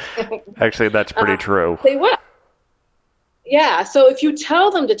 Actually, that's pretty true. They will. Yeah. So if you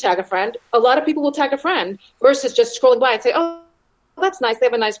tell them to tag a friend, a lot of people will tag a friend versus just scrolling by and say, oh, that's nice. They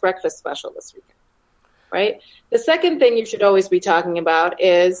have a nice breakfast special this weekend. Right? The second thing you should always be talking about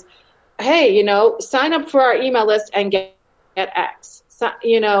is, hey, sign up for our email list and get X. So,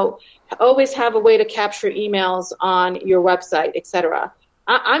 always have a way to capture emails on your website, etc.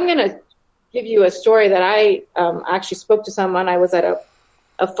 I'm going to give you a story that I actually spoke to someone. I was at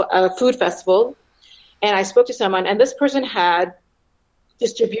a food festival, and I spoke to someone, and this person had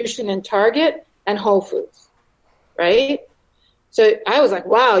distribution in Target and Whole Foods, right? So I was like,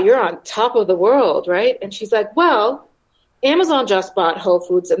 wow, you're on top of the world, right? And she's like, well, Amazon just bought Whole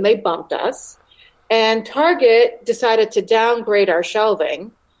Foods, and they bumped us. And Target decided to downgrade our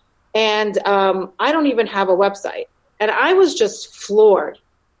shelving, and I don't even have a website. And I was just floored.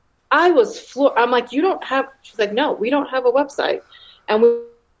 I'm like, you don't have, she's like, no, we don't have a website. And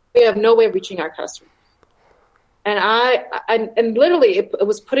we have no way of reaching our customers. And literally it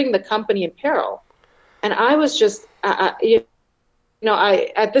was putting the company in peril. And I was just, at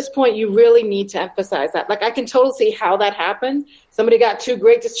this point, you really need to emphasize that. Like, I can totally see how that happened. Somebody got 2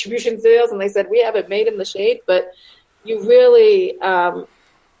 great distribution sales and they said, we have it made in the shade, but you really,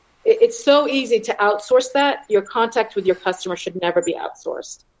 it's so easy to outsource that. Your contact with your customer should never be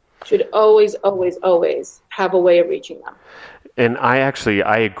outsourced. Should always, always, always have a way of reaching them. And I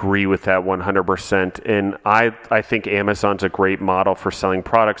agree with that 100%. And I think Amazon's a great model for selling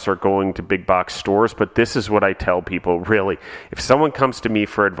products or going to big box stores. But this is what I tell people, really. If someone comes to me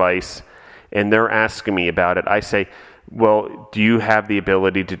for advice and they're asking me about it, I say, well, do you have the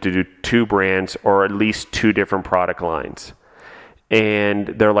ability to do 2 brands or at least 2 different product lines? And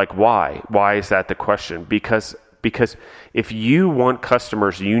they're like, why? Why is that the question? Because if you want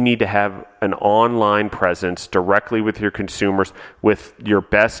customers, you need to have an online presence directly with your consumers with your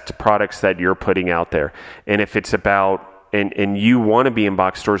best products that you're putting out there. And if it's about, and you want to be in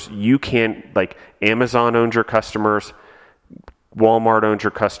box stores, you can't, like, Amazon owns your customers, Walmart owns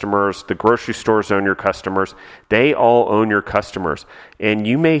your customers, the grocery stores own your customers. They all own your customers. And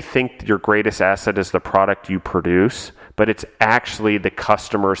you may think your greatest asset is the product you produce, but it's actually the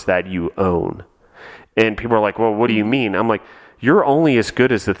customers that you own. And people are like, well, what do you mean? I'm like, you're only as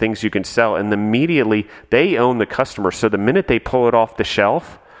good as the things you can sell. And immediately they own the customer. So the minute they pull it off the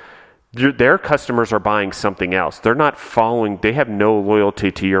shelf, their customers are buying something else. They're not following, they have no loyalty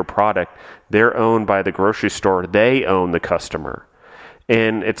to your product. They're owned by the grocery store. They own the customer.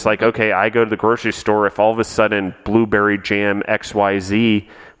 And it's like, okay, I go to the grocery store. If all of a sudden blueberry jam XYZ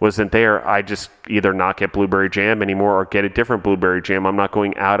wasn't there, I just either not get blueberry jam anymore or get a different blueberry jam. I'm not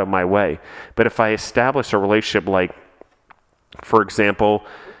going out of my way. But if I establish a relationship, like, for example,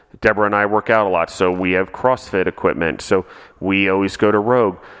 Deborah and I work out a lot, so we have CrossFit equipment. So we always go to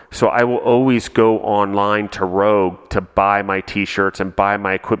Rogue. So I will always go online to Rogue to buy my t-shirts and buy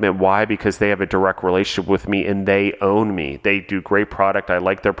my equipment. Why? Because they have a direct relationship with me and they own me. They do great product. I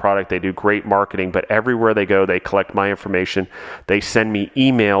like their product. They do great marketing. But everywhere they go, they collect my information. They send me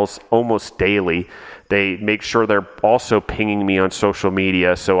emails almost daily. They make sure they're also pinging me on social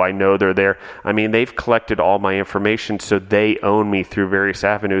media so I know they're there. I mean, they've collected all my information, so they own me through various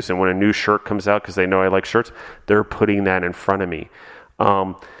avenues. And when a new shirt comes out, because they know I like shirts, they're putting that in front of me.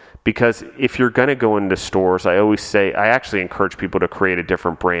 Because if you're going to go into stores, I actually encourage people to create a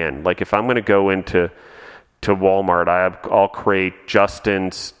different brand. Like, if I'm going to go into Walmart, I'll create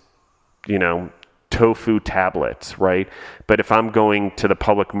Justin's, tofu tablets, right? But if I'm going to the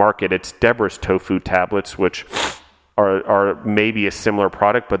public market, it's Deborah's tofu tablets, which are maybe a similar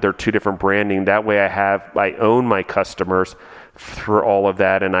product, but they're 2 different branding. That way I own my customers through all of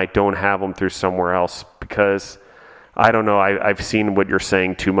that, and I don't have them through somewhere else, because I don't know, I've seen what you're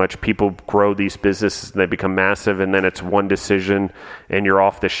saying too much. People grow these businesses and they become massive, and then it's one decision and you're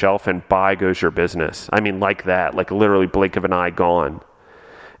off the shelf and by goes your business. I mean, like that, like literally blink of an eye, gone.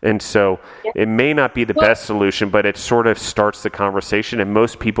 And so It may not be the best solution, but it sort of starts the conversation. And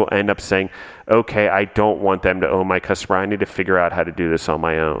most people end up saying, okay, I don't want them to own my customer. I need to figure out how to do this on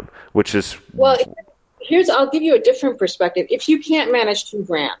my own, which is... Well, I'll give you a different perspective. If you can't manage 2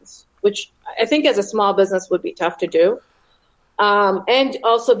 brands, which I think as a small business would be tough to do, and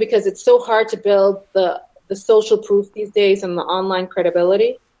also because it's so hard to build the social proof these days and the online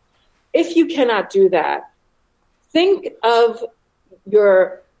credibility, if you cannot do that, think of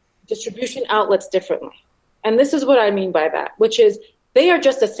your distribution outlets differently. And this is what I mean by that, which is they are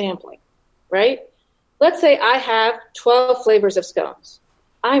just a sampling, right? Let's say I have 12 flavors of scones.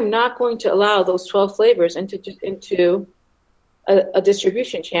 I'm not going to allow those 12 flavors into a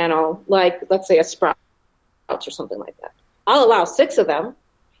distribution channel, like let's say a Sprouts or something like that. I'll allow 6 of them.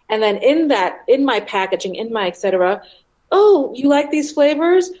 And then in my packaging, in my et cetera, oh, you like these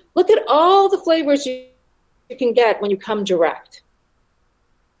flavors? Look at all the flavors you can get when you come direct.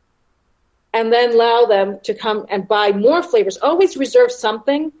 And then allow them to come and buy more flavors. Always reserve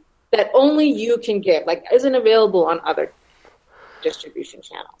something that only you can get, like isn't available on other distribution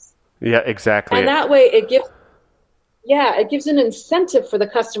channels. Yeah, exactly. And that way it gives an incentive for the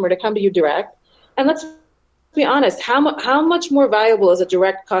customer to come to you direct. And let's be honest, how much more valuable is a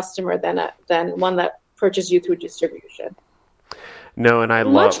direct customer than one that purchases you through distribution? No, and I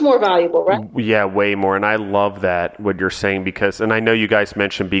love much more valuable, right? Yeah, way more. And I love that what you're saying because, and I know you guys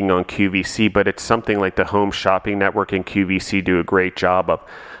mentioned being on QVC, but it's something like the Home Shopping Network and QVC do a great job of.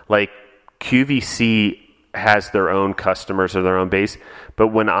 Like QVC has their own customers or their own base, but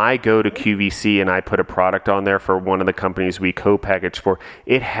when I go to QVC and I put a product on there for one of the companies we co-package for,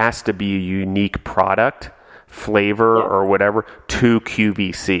 it has to be a unique product, flavor or whatever to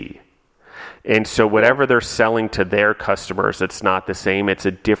QVC. And so whatever they're selling to their customers, it's not the same. It's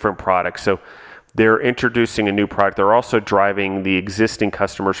a different product. So they're introducing a new product. They're also driving the existing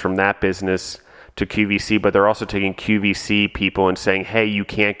customers from that business to QVC, but they're also taking QVC people and saying, hey, you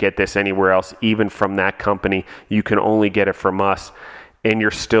can't get this anywhere else, even from that company. You can only get it from us, and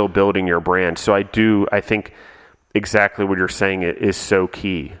you're still building your brand. So I think exactly what you're saying is so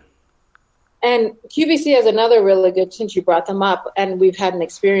key. And QVC has another really good, since you brought them up, and we've had an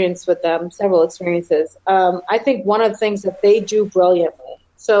experience with them, several experiences. I think one of the things that they do brilliantly.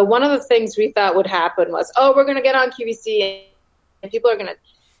 So one of the things we thought would happen was, we're going to get on QVC and people are going to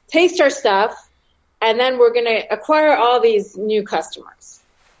taste our stuff, and then we're going to acquire all these new customers.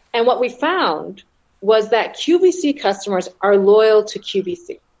 And what we found was that QVC customers are loyal to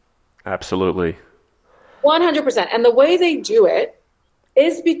QVC. Absolutely. 100%. And the way they do it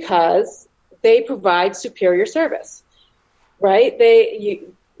is because they provide superior service, right?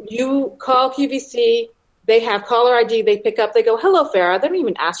 You call QVC, they have caller ID, they pick up, they go, hello, Farah. They don't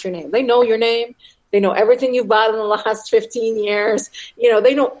even ask your name. They know your name. They know everything you've bought in the last 15 years.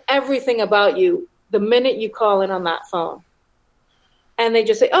 They know everything about you the minute you call in on that phone. And they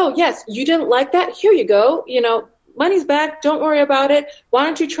just say, oh, yes, you didn't like that? Here you go. Money's back. Don't worry about it. Why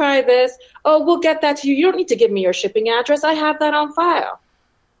don't you try this? Oh, we'll get that to you. You don't need to give me your shipping address. I have that on file.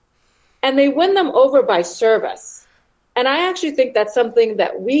 And they win them over by service. And I actually think that's something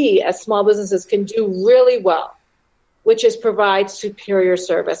that we as small businesses can do really well, which is provide superior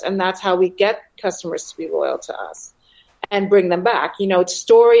service. And that's how we get customers to be loyal to us and bring them back. It's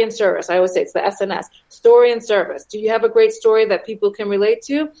story and service. I always say it's the SNS, story and service. Do you have a great story that people can relate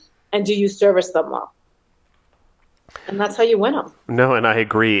to? And do you service them well? And that's how you win them. No, and I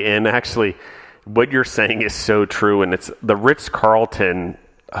agree. And actually, what you're saying is so true. And it's the Ritz-Carlton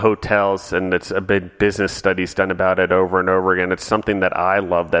hotels, and it's a big business studies done about it over and over again. It's something that I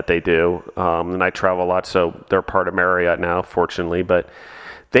love that they do. And I travel a lot, so they're part of Marriott now, fortunately. But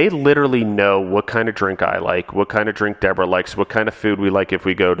they literally know what kind of drink I like, what kind of drink Deborah likes, what kind of food we like if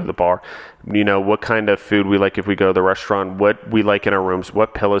we go to the bar, what kind of food we like if we go to the restaurant, what we like in our rooms,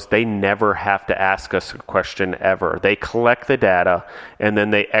 what pillows. They never have to ask us a question ever. They collect the data, and then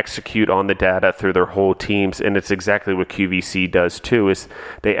they execute on the data through their whole teams. And it's exactly what QVC does too, is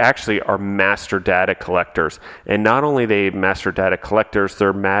they actually are master data collectors. And not only they master data collectors,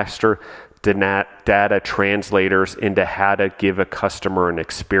 they're master data translators into how to give a customer an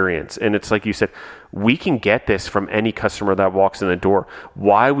experience. And it's like you said, we can get this from any customer that walks in the door.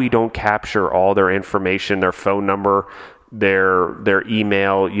 Why we don't capture all their information, their phone number, their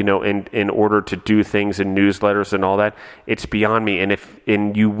email, in order to do things in newsletters and all that, it's beyond me.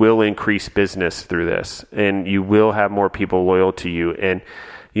 And you will increase business through this, and you will have more people loyal to you. And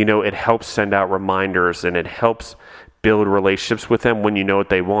it helps send out reminders, and it helps build relationships with them when you know what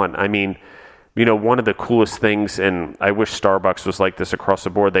they want. I mean, one of the coolest things, and I wish Starbucks was like this across the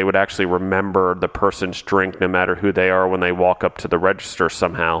board, they would actually remember the person's drink no matter who they are when they walk up to the register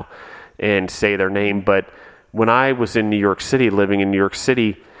somehow and say their name. But when I was in New York City, living in New York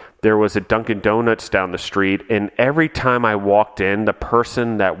City, there was a Dunkin' Donuts down the street, and every time I walked in, the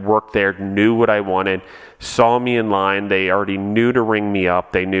person that worked there knew what I wanted, saw me in line. They already knew to ring me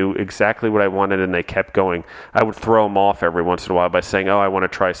up. They knew exactly what I wanted, and they kept going. I would throw them off every once in a while by saying, I want to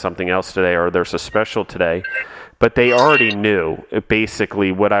try something else today, or there's a special today. but they already knew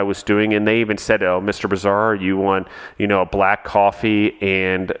basically what I was doing. And they even said, "Oh, Mr. Bazaar, you want, a black coffee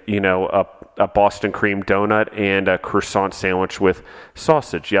and, a Boston cream donut and a croissant sandwich with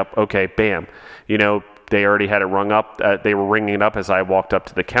sausage." Yep. Okay. Bam. They already had it rung up. They were ringing it up as I walked up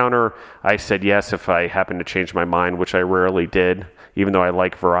to the counter. I said yes if I happened to change my mind, which I rarely did, even though I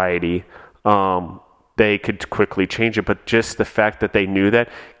like variety. They could quickly change it. But just the fact that they knew that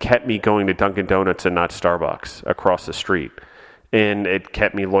kept me going to Dunkin' Donuts and not Starbucks across the street. And it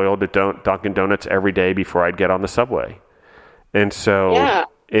kept me loyal to Dunkin' Donuts every day before I'd get on the subway. And so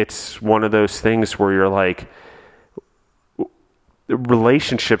it's one of those things where you're like,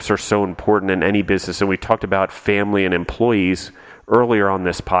 relationships are so important in any business. And we talked about family and employees earlier on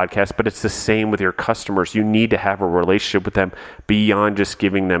this podcast, but it's the same with your customers. You need to have a relationship with them beyond just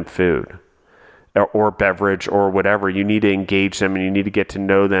giving them food or beverage or whatever. You need to engage them and you need to get to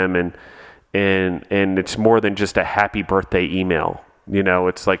know them. And it's more than just a happy birthday email.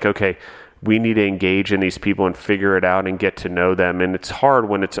 It's like, okay, we need to engage in these people and figure it out and get to know them. And it's hard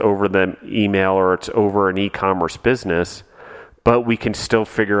when it's over the email or it's over an e-commerce business, but we can still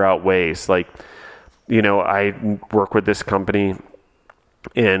figure out ways. Like, I work with this company,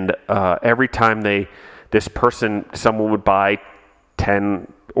 and every time someone would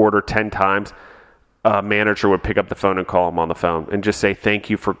order 10 times, a manager would pick up the phone and call them on the phone and just say,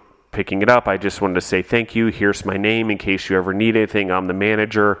 "Thank you for picking it up. I just wanted to say thank you. Here's my name in case you ever need anything. I'm the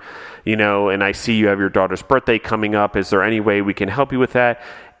manager, and I see you have your daughter's birthday coming up. Is there any way we can help you with that?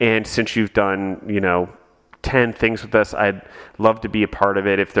 And since you've done, 10 things with us, I'd love to be a part of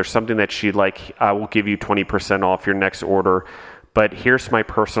it. If there's something that she'd like, I will give you 20% off your next order. But here's my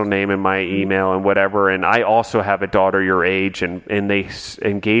personal name and my email and whatever. And I also have a daughter your age." And they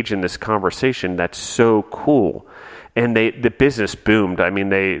engage in this conversation. That's so cool. And the business boomed. I mean,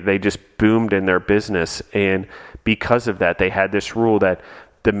 they just boomed in their business. And because of that, they had this rule that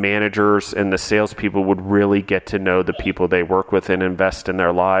the managers and the salespeople would really get to know the people they work with and invest in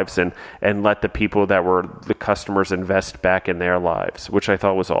their lives and let the people that were the customers invest back in their lives, which I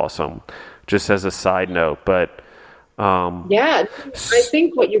thought was awesome, just as a side note. But I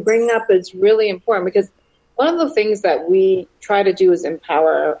think what you bring up is really important, because one of the things that we try to do is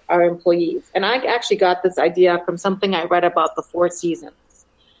empower our employees. And I actually got this idea from something I read about the Four Seasons,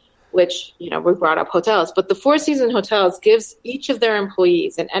 which, we brought up hotels. But the Four Seasons Hotels gives each of their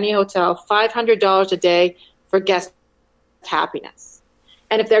employees in any hotel $500 a day for guest happiness.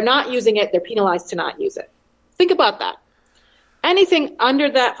 And if they're not using it, they're penalized to not use it. Think about that. Anything under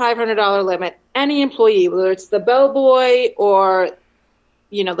that $500 limit, any employee, whether it's the bellboy or,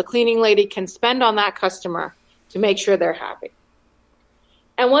 the cleaning lady, can spend on that customer to make sure they're happy.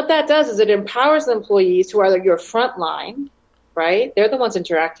 And what that does is it empowers the employees who are your front line, right? They're the ones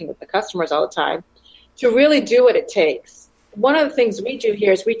interacting with the customers all the time, to really do what it takes. One of the things we do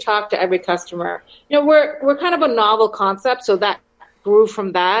here is we talk to every customer. We're kind of a novel concept, so that grew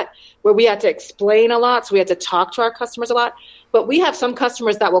from that, where we had to explain a lot, so we had to talk to our customers a lot. But we have some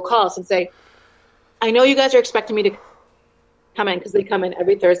customers that will call us and say, "I know you guys are expecting me to come in," because they come in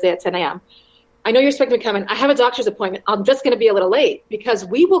every Thursday at 10 a.m. "I know you're expecting me to come in. I have a doctor's appointment. I'm just going to be a little late," because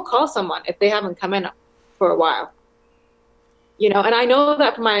we will call someone if they haven't come in for a while. And I know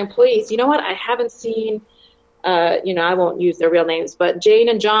that for my employees, I haven't seen, I won't use their real names, but Jane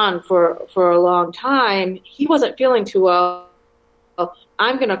and John for a long time, he wasn't feeling too well.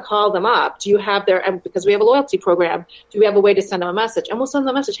 I'm going to call them up. Do you have because we have a loyalty program, do we have a way to send them a message? And we'll send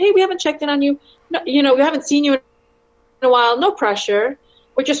them a message. "Hey, we haven't checked in on you. No, we haven't seen you in a while. No pressure.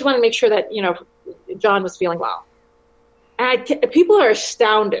 We just want to make sure that, John was feeling well." And people are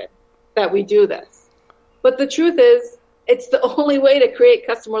astounded that we do this. But the truth is, it's the only way to create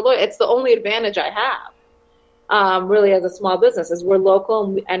customer loyalty. It's the only advantage I have, really, as a small business, is we're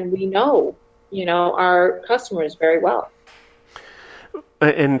local and we know, our customers very well.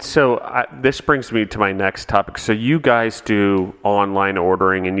 And so this brings me to my next topic. So you guys do online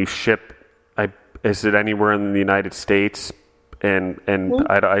ordering and you ship, is it anywhere in the United States? And mm-hmm.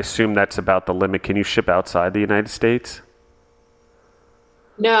 I assume that's about the limit. Can you ship outside the United States?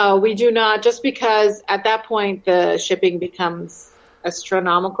 No, we do not, just because at that point the shipping becomes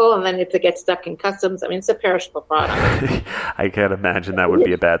astronomical, and then if it gets stuck in customs, it's a perishable product. I can't imagine that would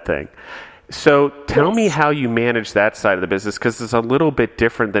be a bad thing. So tell me how you manage that side of the business, because it's a little bit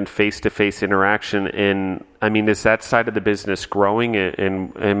different than face-to-face interaction. Is that side of the business growing?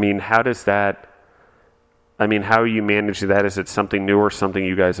 And how does that, how are you managing that? Is it something new or something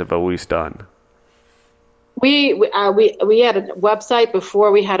you guys have always done? We had a website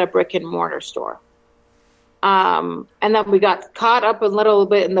before we had a brick and mortar store. And then we got caught up a little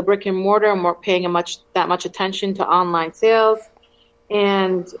bit in the brick and mortar and weren't paying that much attention to online sales.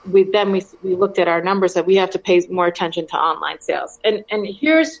 And we looked at our numbers that we have to pay more attention to online sales. And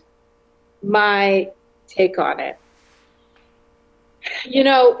here's my take on it. You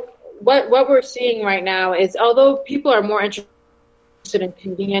know, what we're seeing right now is, although people are more interested in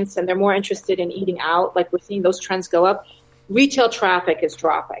convenience and they're more interested in eating out, like we're seeing those trends go up, retail traffic is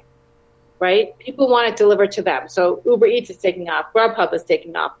dropping, right? People want it delivered to them. So Uber Eats is taking off, Grubhub is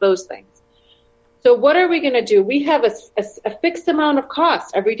taking off, those things. So what are we going to do? We have a fixed amount of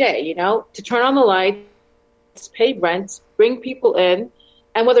cost every day, you know, to turn on the lights, pay rent, bring people in,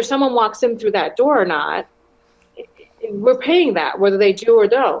 and whether someone walks in through that door or not, we're paying that, whether they do or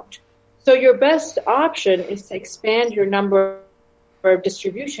don't. So your best option is to expand your number of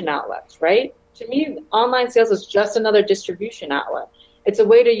distribution outlets, right? To me, online sales is just another distribution outlet. It's a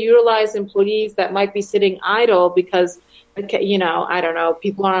way to utilize employees that might be sitting idle because, you know, I don't know,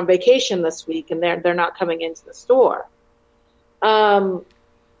 people are on vacation this week and they're not coming into the store.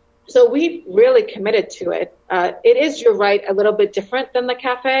 So we've really committed to it. It is, you're right, a little bit different than the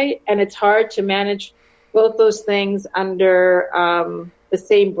cafe, and it's hard to manage both those things under the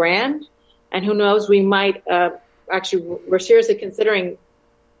same brand. And who knows, we might we're seriously considering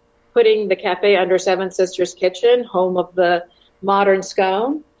putting the cafe under Seven Sisters Kitchen, home of the modern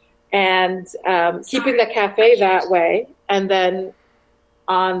scone, and keeping the cafe that way. And then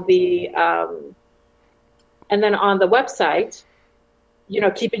on the website, you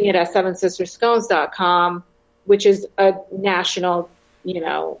know, keeping it at sevensisterscones.com, which is a national, you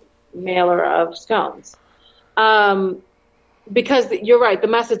know, mailer of scones. Because you're right, the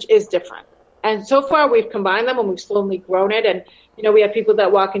message is different. And so far we've combined them and we've slowly grown it. And, you know, we have people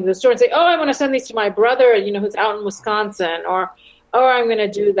that walk into the store and say, oh, I want to send these to my brother, you know, who's out in Wisconsin, or, oh, I'm going to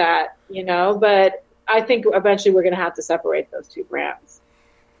do that, you know, but I think eventually we're going to have to separate those two brands.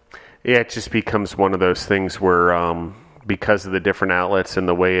 Yeah, it just becomes one of those things where because of the different outlets and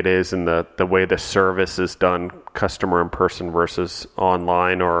the way it is and the way the service is done, customer in person versus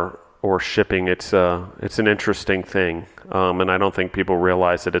online or shipping, it's an interesting thing. And I don't think people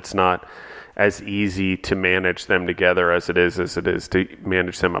realize that it's not as easy to manage them together as it is to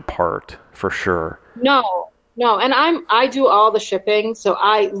manage them apart, for sure. No. And I do all the shipping. So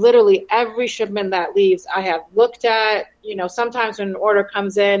I literally, every shipment that leaves, I have looked at, you know, sometimes when an order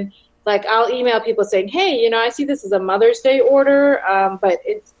comes in, like I'll email people saying, hey, you know, I see this is a Mother's Day order, but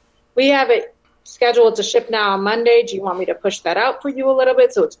we have it scheduled to ship now on Monday. Do you want me to push that out for you a little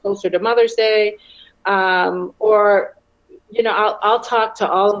bit so it's closer to Mother's Day? Or, you know, I'll talk to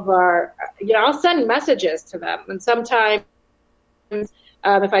all of our, you know, I'll send messages to them. And sometimes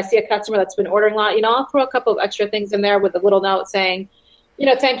if I see a customer that's been ordering a lot, you know, I'll throw a couple of extra things in there with a little note saying, you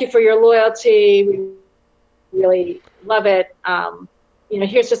know, thank you for your loyalty. We really love it. You know,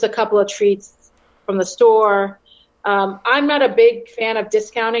 here's just a couple of treats from the store. I'm not a big fan of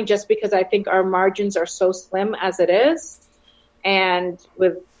discounting just because I think our margins are so slim as it is. And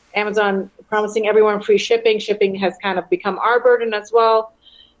with Amazon promising everyone free shipping has kind of become our burden as well.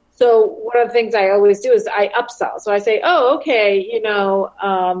 So one of the things I always do is I upsell. So I say, oh, okay, you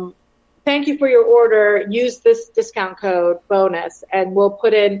know, thank you for your order. Use this discount code bonus, and we'll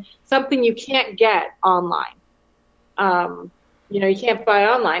put in something you can't get online. You know, you can't buy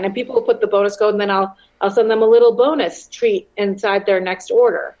online, and people will put the bonus code, and then I'll send them a little bonus treat inside their next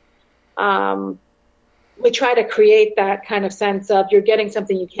order. We try to create that kind of sense of you're getting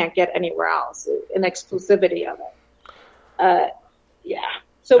something you can't get anywhere else, an exclusivity of it. Yeah.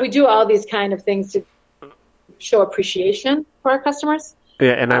 So we do all these kind of things to show appreciation for our customers.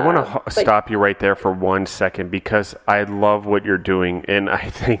 Yeah, and I want to stop you right there for 1 second because I love what you're doing, and I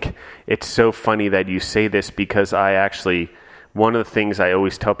think it's so funny that you say this because one of the things I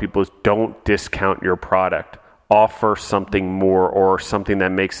always tell people is don't discount your product. Offer something more or something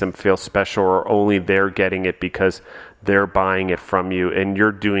that makes them feel special, or only they're getting it because they're buying it from you, and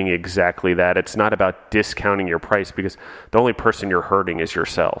you're doing exactly that. It's not about discounting your price because the only person you're hurting is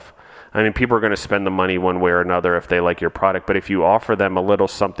yourself. I mean, people are going to spend the money one way or another if they like your product, but if you offer them a little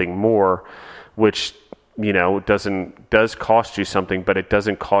something more, which, you know, does cost you something, but it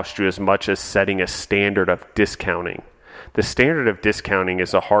doesn't cost you as much as setting a standard of discounting. The standard of discounting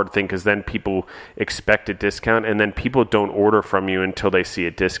is a hard thing because then people expect a discount and then people don't order from you until they see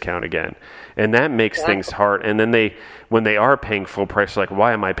a discount again. And that makes things hard. And then when they are paying full price, like,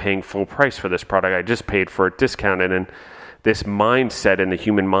 why am I paying full price for this product? I just paid for it discounted. And this mindset in the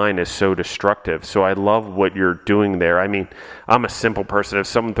human mind is so destructive. So I love what you're doing there. I mean, I'm a simple person. If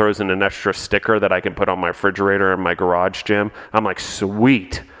someone throws in an extra sticker that I can put on my refrigerator in my garage gym, I'm like,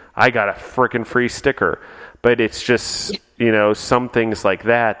 sweet. I got a freaking free sticker. But it's just, some things like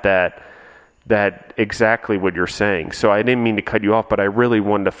that exactly what you're saying. So I didn't mean to cut you off, but I really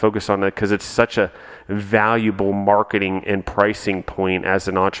wanted to focus on that because it's such a valuable marketing and pricing point as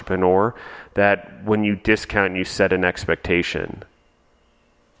an entrepreneur that when you discount, you set an expectation.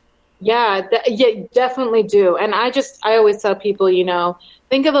 Yeah, definitely do. And I always tell people,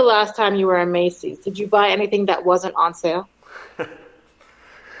 think of the last time you were at Macy's. Did you buy anything that wasn't on sale?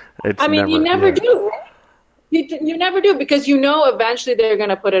 You never do, right? You never do, because eventually they're going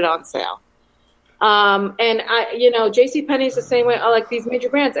to put it on sale. And JCPenney's the same way. I like these major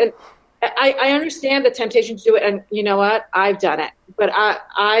brands, and I understand the temptation to do it. And you know what? I've done it, but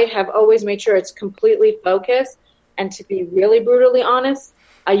I have always made sure it's completely focused. And to be really brutally honest,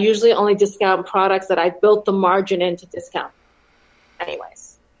 I usually only discount products that I built the margin in to discount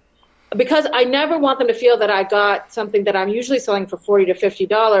anyways, because I never want them to feel that I got something that I'm usually selling for $40 to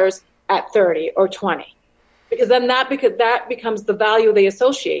 $50 at $30 or $20. Because then that becomes the value they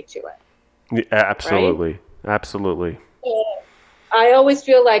associate to it. Yeah, absolutely. Right? Absolutely. I always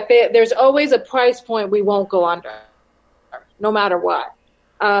feel like there's always a price point we won't go under, no matter what.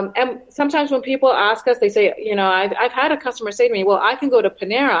 And sometimes when people ask us, they say, I've had a customer say to me, well, I can go to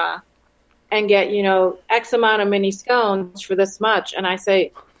Panera and get, X amount of mini scones for this much. And I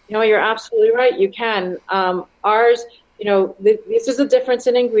say, you're absolutely right. You can. Ours, this is a difference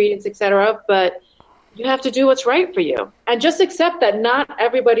in ingredients, et cetera, but you have to do what's right for you, and just accept that not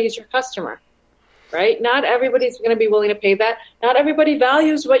everybody is your customer, right? Not everybody's going to be willing to pay that. Not everybody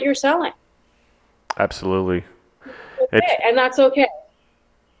values what you're selling. Absolutely. Okay, and that's okay.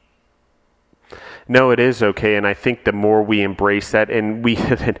 No, it is okay, and I think the more we embrace that,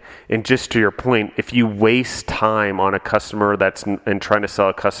 and just to your point, if you waste time on a customer and trying to sell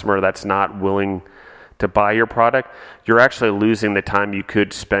a customer that's not willing to buy your product, you're actually losing the time you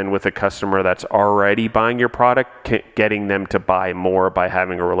could spend with a customer that's already buying your product, getting them to buy more by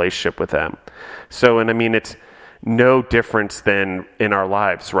having a relationship with them. So, it's no difference than in our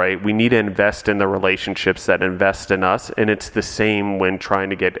lives, right? We need to invest in the relationships that invest in us, and it's the same when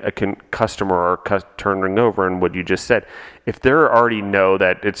trying to get a customer or turning over. And what you just said, if they already know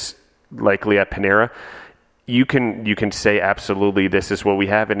that it's likely at Panera, you can say, absolutely, this is what we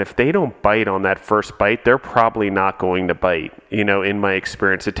have. And if they don't bite on that first bite, they're probably not going to bite. In my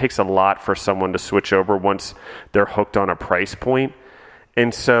experience, it takes a lot for someone to switch over once they're hooked on a price point.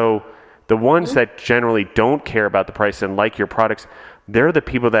 And so the ones that generally don't care about the price and like your products, they're the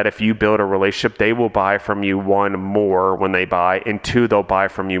people that if you build a relationship, they will buy from you, one, more when they buy, and two, they'll buy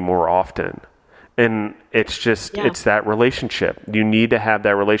from you more often. And it's just, it's that relationship. You need to have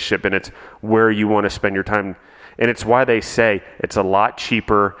that relationship, and it's where you want to spend your time. And it's why they say it's a lot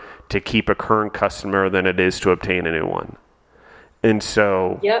cheaper to keep a current customer than it is to obtain a new one. And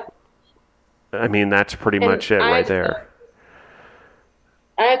so, that's pretty much it right there.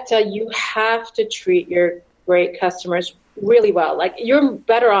 I have to tell you, you have to treat your great customers really well. Like, you're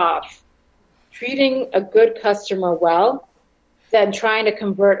better off treating a good customer well than trying to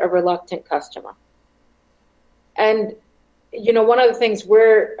convert a reluctant customer. And, one of the things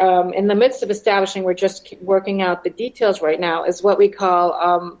we're in the midst of establishing, we're just working out the details right now, is what we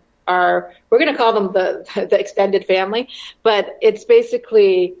call we're going to call them the extended family, but it's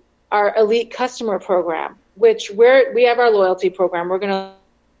basically our elite customer program, which we have our loyalty program. We're going to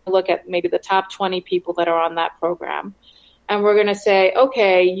look at maybe the top 20 people that are on that program. And we're going to say,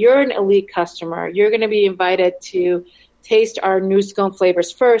 okay, you're an elite customer. You're going to be invited to taste our new scone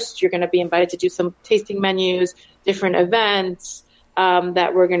flavors first. You're going to be invited to do some tasting menus, different events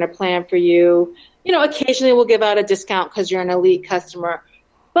that we're going to plan for you. Occasionally we'll give out a discount because you're an elite customer.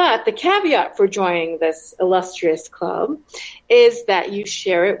 But the caveat for joining this illustrious club is that you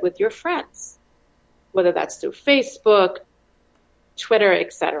share it with your friends, whether that's through Facebook, Twitter,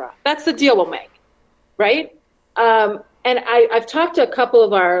 etc. That's the deal we'll make, right? And I've talked to a couple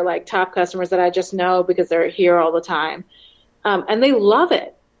of our top customers that I just know because they're here all the time, and they love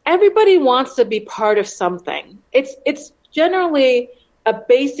it. Everybody wants to be part of something. It's generally a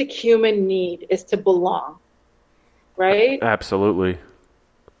basic human need is to belong, right? Absolutely.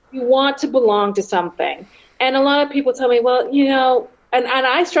 You want to belong to something. And a lot of people tell me, well, and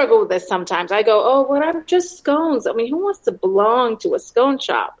I struggle with this sometimes. I go, oh, well, I'm just scones. Who wants to belong to a scone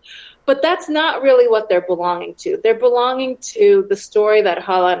shop? But that's not really what they're belonging to. They're belonging to the story that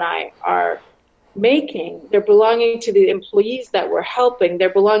Hala and I are making. They're belonging to the employees that we're helping. They're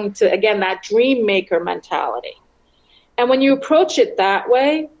belonging to, again, that dream maker mentality. And when you approach it that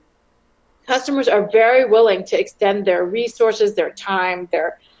way, customers are very willing to extend their resources, their time,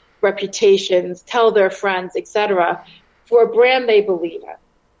 their reputations, tell their friends, etc., for a brand they believe in.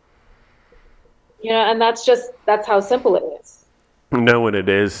 And that's how simple it is. No, and it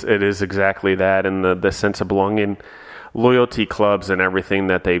is exactly that, and the sense of belonging, loyalty clubs and everything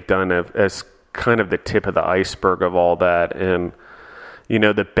that they've done as kind of the tip of the iceberg of all that. And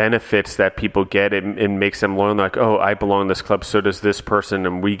the benefits that people get, it makes them loyal. Like, oh, I belong to this club, so does this person,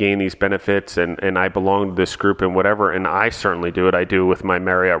 and we gain these benefits, and I belong to this group and whatever. And I certainly do it. I do it with my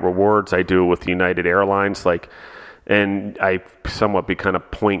Marriott Rewards. I do it with United Airlines. And I somewhat become a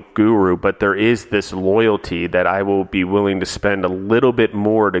point guru, but there is this loyalty that I will be willing to spend a little bit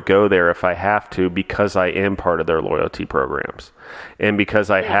more to go there if I have to, because I am part of their loyalty programs, and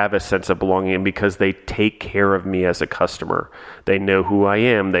because I have a sense of belonging, and because they take care of me as a customer. They know who I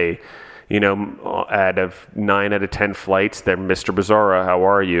am. They, out of 9 out of 10 flights, they're Mr. Bizarro, how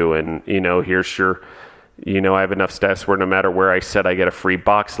are you? And, here's your... I have enough status where no matter where I sit, I get a free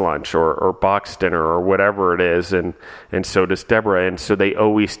box lunch or box dinner or whatever it is. And so does Deborah. And so they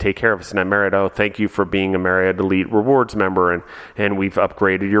always take care of us. And I'm Marriott, oh, thank you for being a Marriott Elite Rewards member. And we've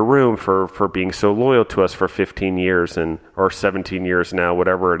upgraded your room for being so loyal to us for 15 years or 17 years now,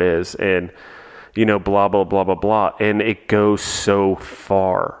 whatever it is. And, blah, blah, blah, blah, blah. And it goes so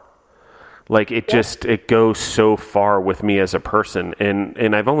far. It goes so far with me as a person.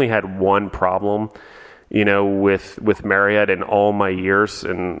 And I've only had one problem with Marriott in all my years,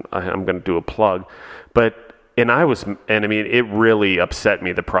 and I'm going to do a plug, it really upset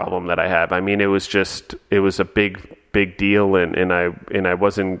me, the problem that I have. I mean, it was a big deal, and I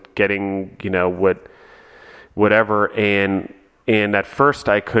wasn't getting, whatever, and at first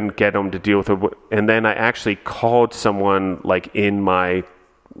I couldn't get them to deal with it, and then I actually called someone in my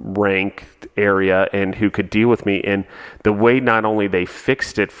ranked area and who could deal with me, and the way not only they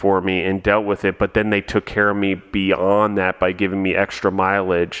fixed it for me and dealt with it, but then they took care of me beyond that by giving me extra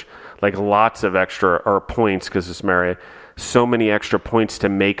mileage, lots of extra or points, because it's Marriott, so many extra points to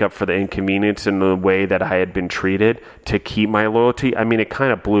make up for the inconvenience in the way that I had been treated to keep my loyalty. I mean, it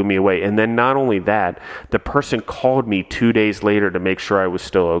kind of blew me away. And then not only that, the person called me 2 days later to make sure I was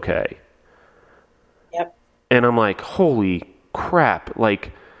still okay. Yep. And I'm like, holy crap,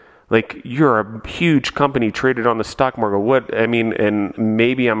 you're a huge company traded on the stock market. And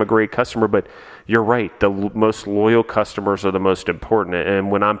maybe I'm a great customer, but you're right. The most loyal customers are the most important.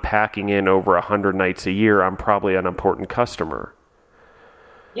 And when I'm packing in over 100 nights a year, I'm probably an important customer.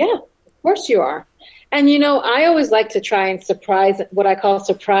 Yeah, of course you are. And, I always like to try and what I call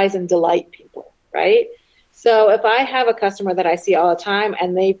surprise and delight people, right? So if I have a customer that I see all the time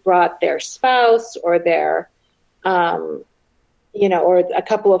and they brought their spouse or their, or a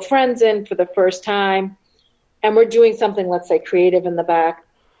couple of friends in for the first time, and we're doing something, let's say, creative in the back,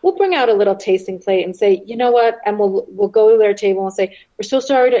 we'll bring out a little tasting plate and say, you know what, and we'll go to their table and say, we're so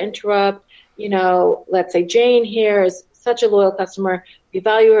sorry to interrupt. Let's say Jane here is such a loyal customer. We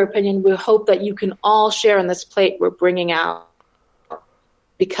value her opinion. We hope that you can all share in this plate we're bringing out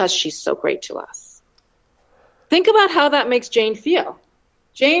because she's so great to us. Think about how that makes Jane feel.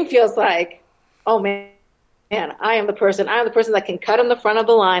 Jane feels like, oh, man, I am the person that can cut in the front of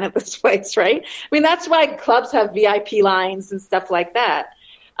the line at this place, right? I mean, that's why clubs have VIP lines and stuff like that.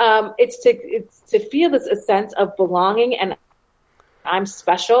 It's to feel a sense of belonging, and I'm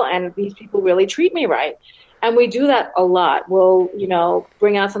special, and these people really treat me right. And we do that a lot. We'll,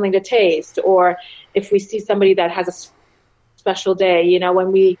 bring out something to taste, or if we see somebody that has a special day,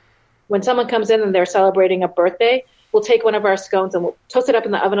 when someone comes in and they're celebrating a birthday, we'll take one of our scones and we'll toast it up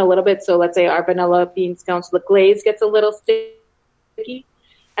in the oven a little bit. So let's say our vanilla bean scone, so the glaze gets a little sticky.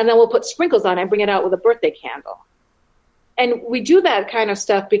 And then we'll put sprinkles on it and bring it out with a birthday candle. And we do that kind of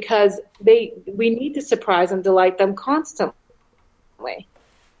stuff because we need to surprise and delight them constantly.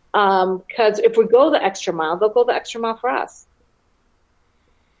 Because if we go the extra mile, they'll go the extra mile for us.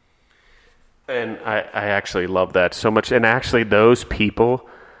 And I actually love that so much. And actually those people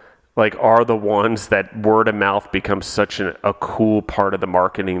are the ones that word of mouth becomes such a cool part of the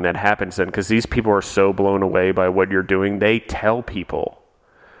marketing that happens then, because these people are so blown away by what you're doing. They tell people.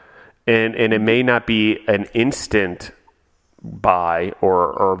 And it may not be an instant buy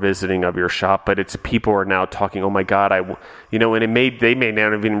or visiting of your shop, but it's people are now talking, oh my God, and they may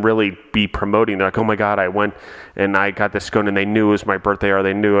not even really be promoting. They're like, oh my God, I went and I got this scone and they knew it was my birthday, or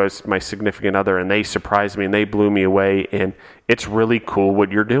they knew it was my significant other, and they surprised me and they blew me away. And it's really cool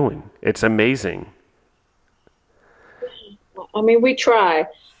what you're doing. It's amazing. I mean, we try,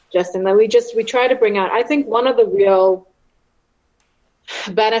 Justin, that we try to bring out, I think one of the real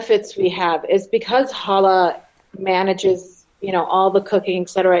benefits we have is because Hala manages all the cooking, et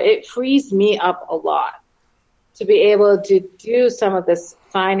cetera, it frees me up a lot to be able to do some of this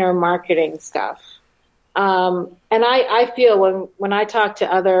finer marketing stuff. And I feel when I talk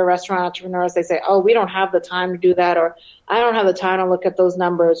to other restaurant entrepreneurs, they say, oh, we don't have the time to do that, or I don't have the time to look at those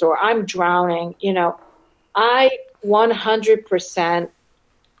numbers, or I'm drowning. I 100%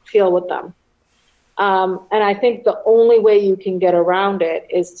 feel with them. And I think the only way you can get around it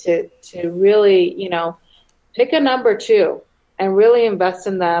is to really, pick a number two and really invest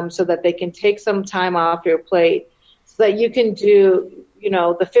in them so that they can take some time off your plate so that you can do,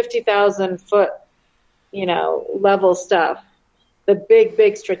 the 50,000 foot, level stuff, the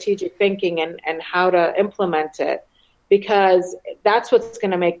big strategic thinking and how to implement it, because that's what's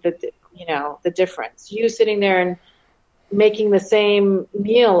going to make the difference. You sitting there and making the same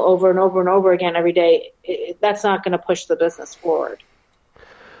meal over and over and over again every day, that's not going to push the business forward.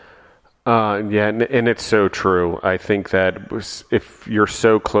 Yeah, and it's so true. I think that if you're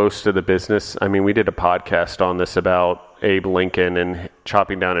so close to the business, I mean, we did a podcast on this about Abe Lincoln and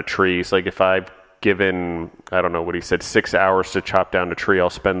chopping down a tree. It's like if I've given, I don't know what he said, 6 hours to chop down a tree, I'll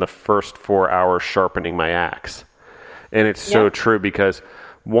spend the first 4 hours sharpening my axe. And it's so true because,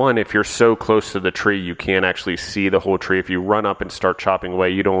 one, if you're so close to the tree, you can't actually see the whole tree. If you run up and start chopping away,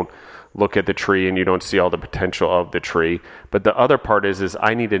 you don't look at the tree and you don't see all the potential of the tree. But the other part is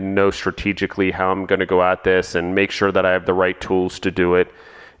I need to know strategically how I'm going to go at this and make sure that I have the right tools to do it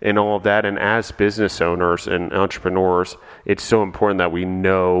and all of that. And as business owners and entrepreneurs, it's so important that we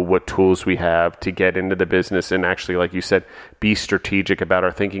know what tools we have to get into the business and actually, like you said, be strategic about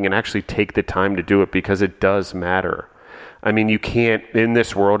our thinking and actually take the time to do it, because it does matter. I mean, you can't, in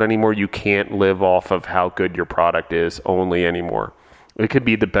this world anymore, you can't live off of how good your product is only anymore. It could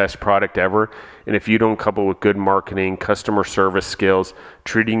be the best product ever, and if you don't couple with good marketing, customer service skills,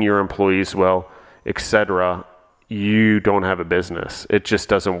 treating your employees well, etc., you don't have a business. It just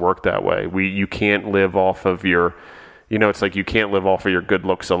doesn't work that way. You can't live off of your, it's like you can't live off of your good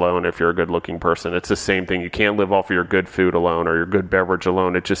looks alone if you're a good-looking person. It's the same thing. You can't live off of your good food alone or your good beverage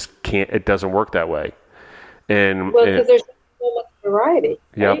alone. It just can't. It doesn't work that way. Because there's so much variety,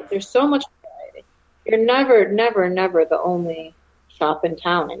 right? Yep. There's so much variety. You're never the only shop in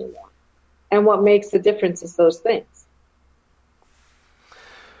town anymore. And what makes the difference is those things.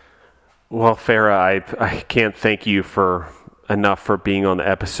 Well, Farah, I can't thank you enough for being on the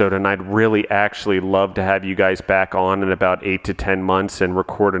episode, and I'd really actually love to have you guys back on in about 8 to 10 months and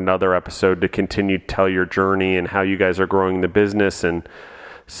record another episode to continue to tell your journey and how you guys are growing the business and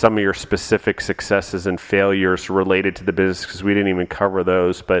some of your specific successes and failures related to the business, because we didn't even cover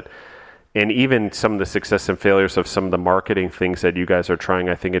those, and even some of the success and failures of some of the marketing things that you guys are trying.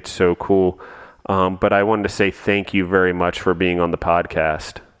 I think it's so cool. But I wanted to say thank you very much for being on the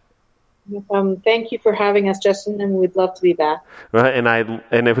podcast. Thank you for having us, Justin, and we'd love to be back.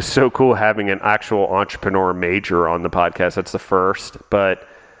 And it was so cool having an actual entrepreneur major on the podcast. That's the first, but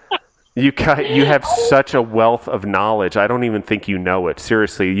you have such a wealth of knowledge. I don't even think you know it.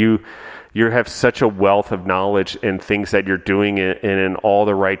 Seriously, you have such a wealth of knowledge and things that you're doing in all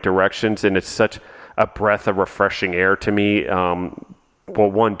the right directions, and it's such a breath of refreshing air to me.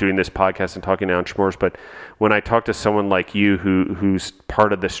 One, doing this podcast and talking to entrepreneurs, but when I talk to someone like you who's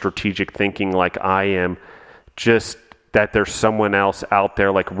part of the strategic thinking like I am, just that there's someone else out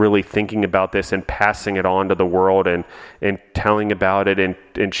there like really thinking about this and passing it on to the world and telling about it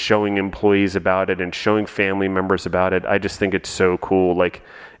and showing employees about it and showing family members about it. I just think it's so cool. Like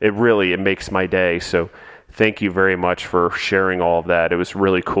it makes my day. So thank you very much for sharing all of that. It was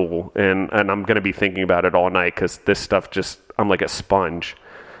really cool. And I'm going to be thinking about it all night because this stuff I'm like a sponge.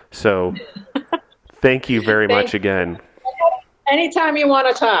 So thank you very much again. Anytime you want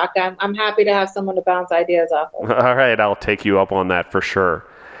to talk, I'm happy to have someone to bounce ideas off of. All right, I'll take you up on that for sure.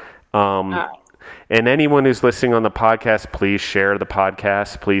 And anyone who's listening on the podcast, please share the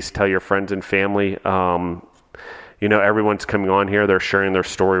podcast. Please tell your friends and family. Everyone's coming on here. They're sharing their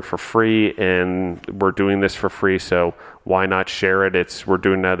story for free, and we're doing this for free. So why not share it? We're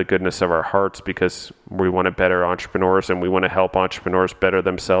doing it out of the goodness of our hearts because we want to better entrepreneurs and we want to help entrepreneurs better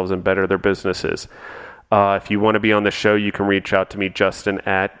themselves and better their businesses. If you want to be on the show, you can reach out to me, Justin,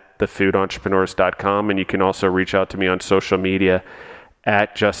 at thefoodentrepreneurs.com. And you can also reach out to me on social media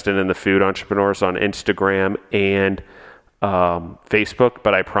at Justin and the Food Entrepreneurs on Instagram and Facebook.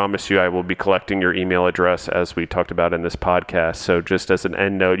 But I promise you, I will be collecting your email address as we talked about in this podcast. So just as an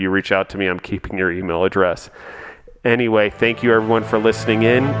end note, you reach out to me, I'm keeping your email address. Anyway, thank you everyone for listening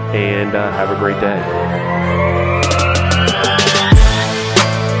in, and have a great day.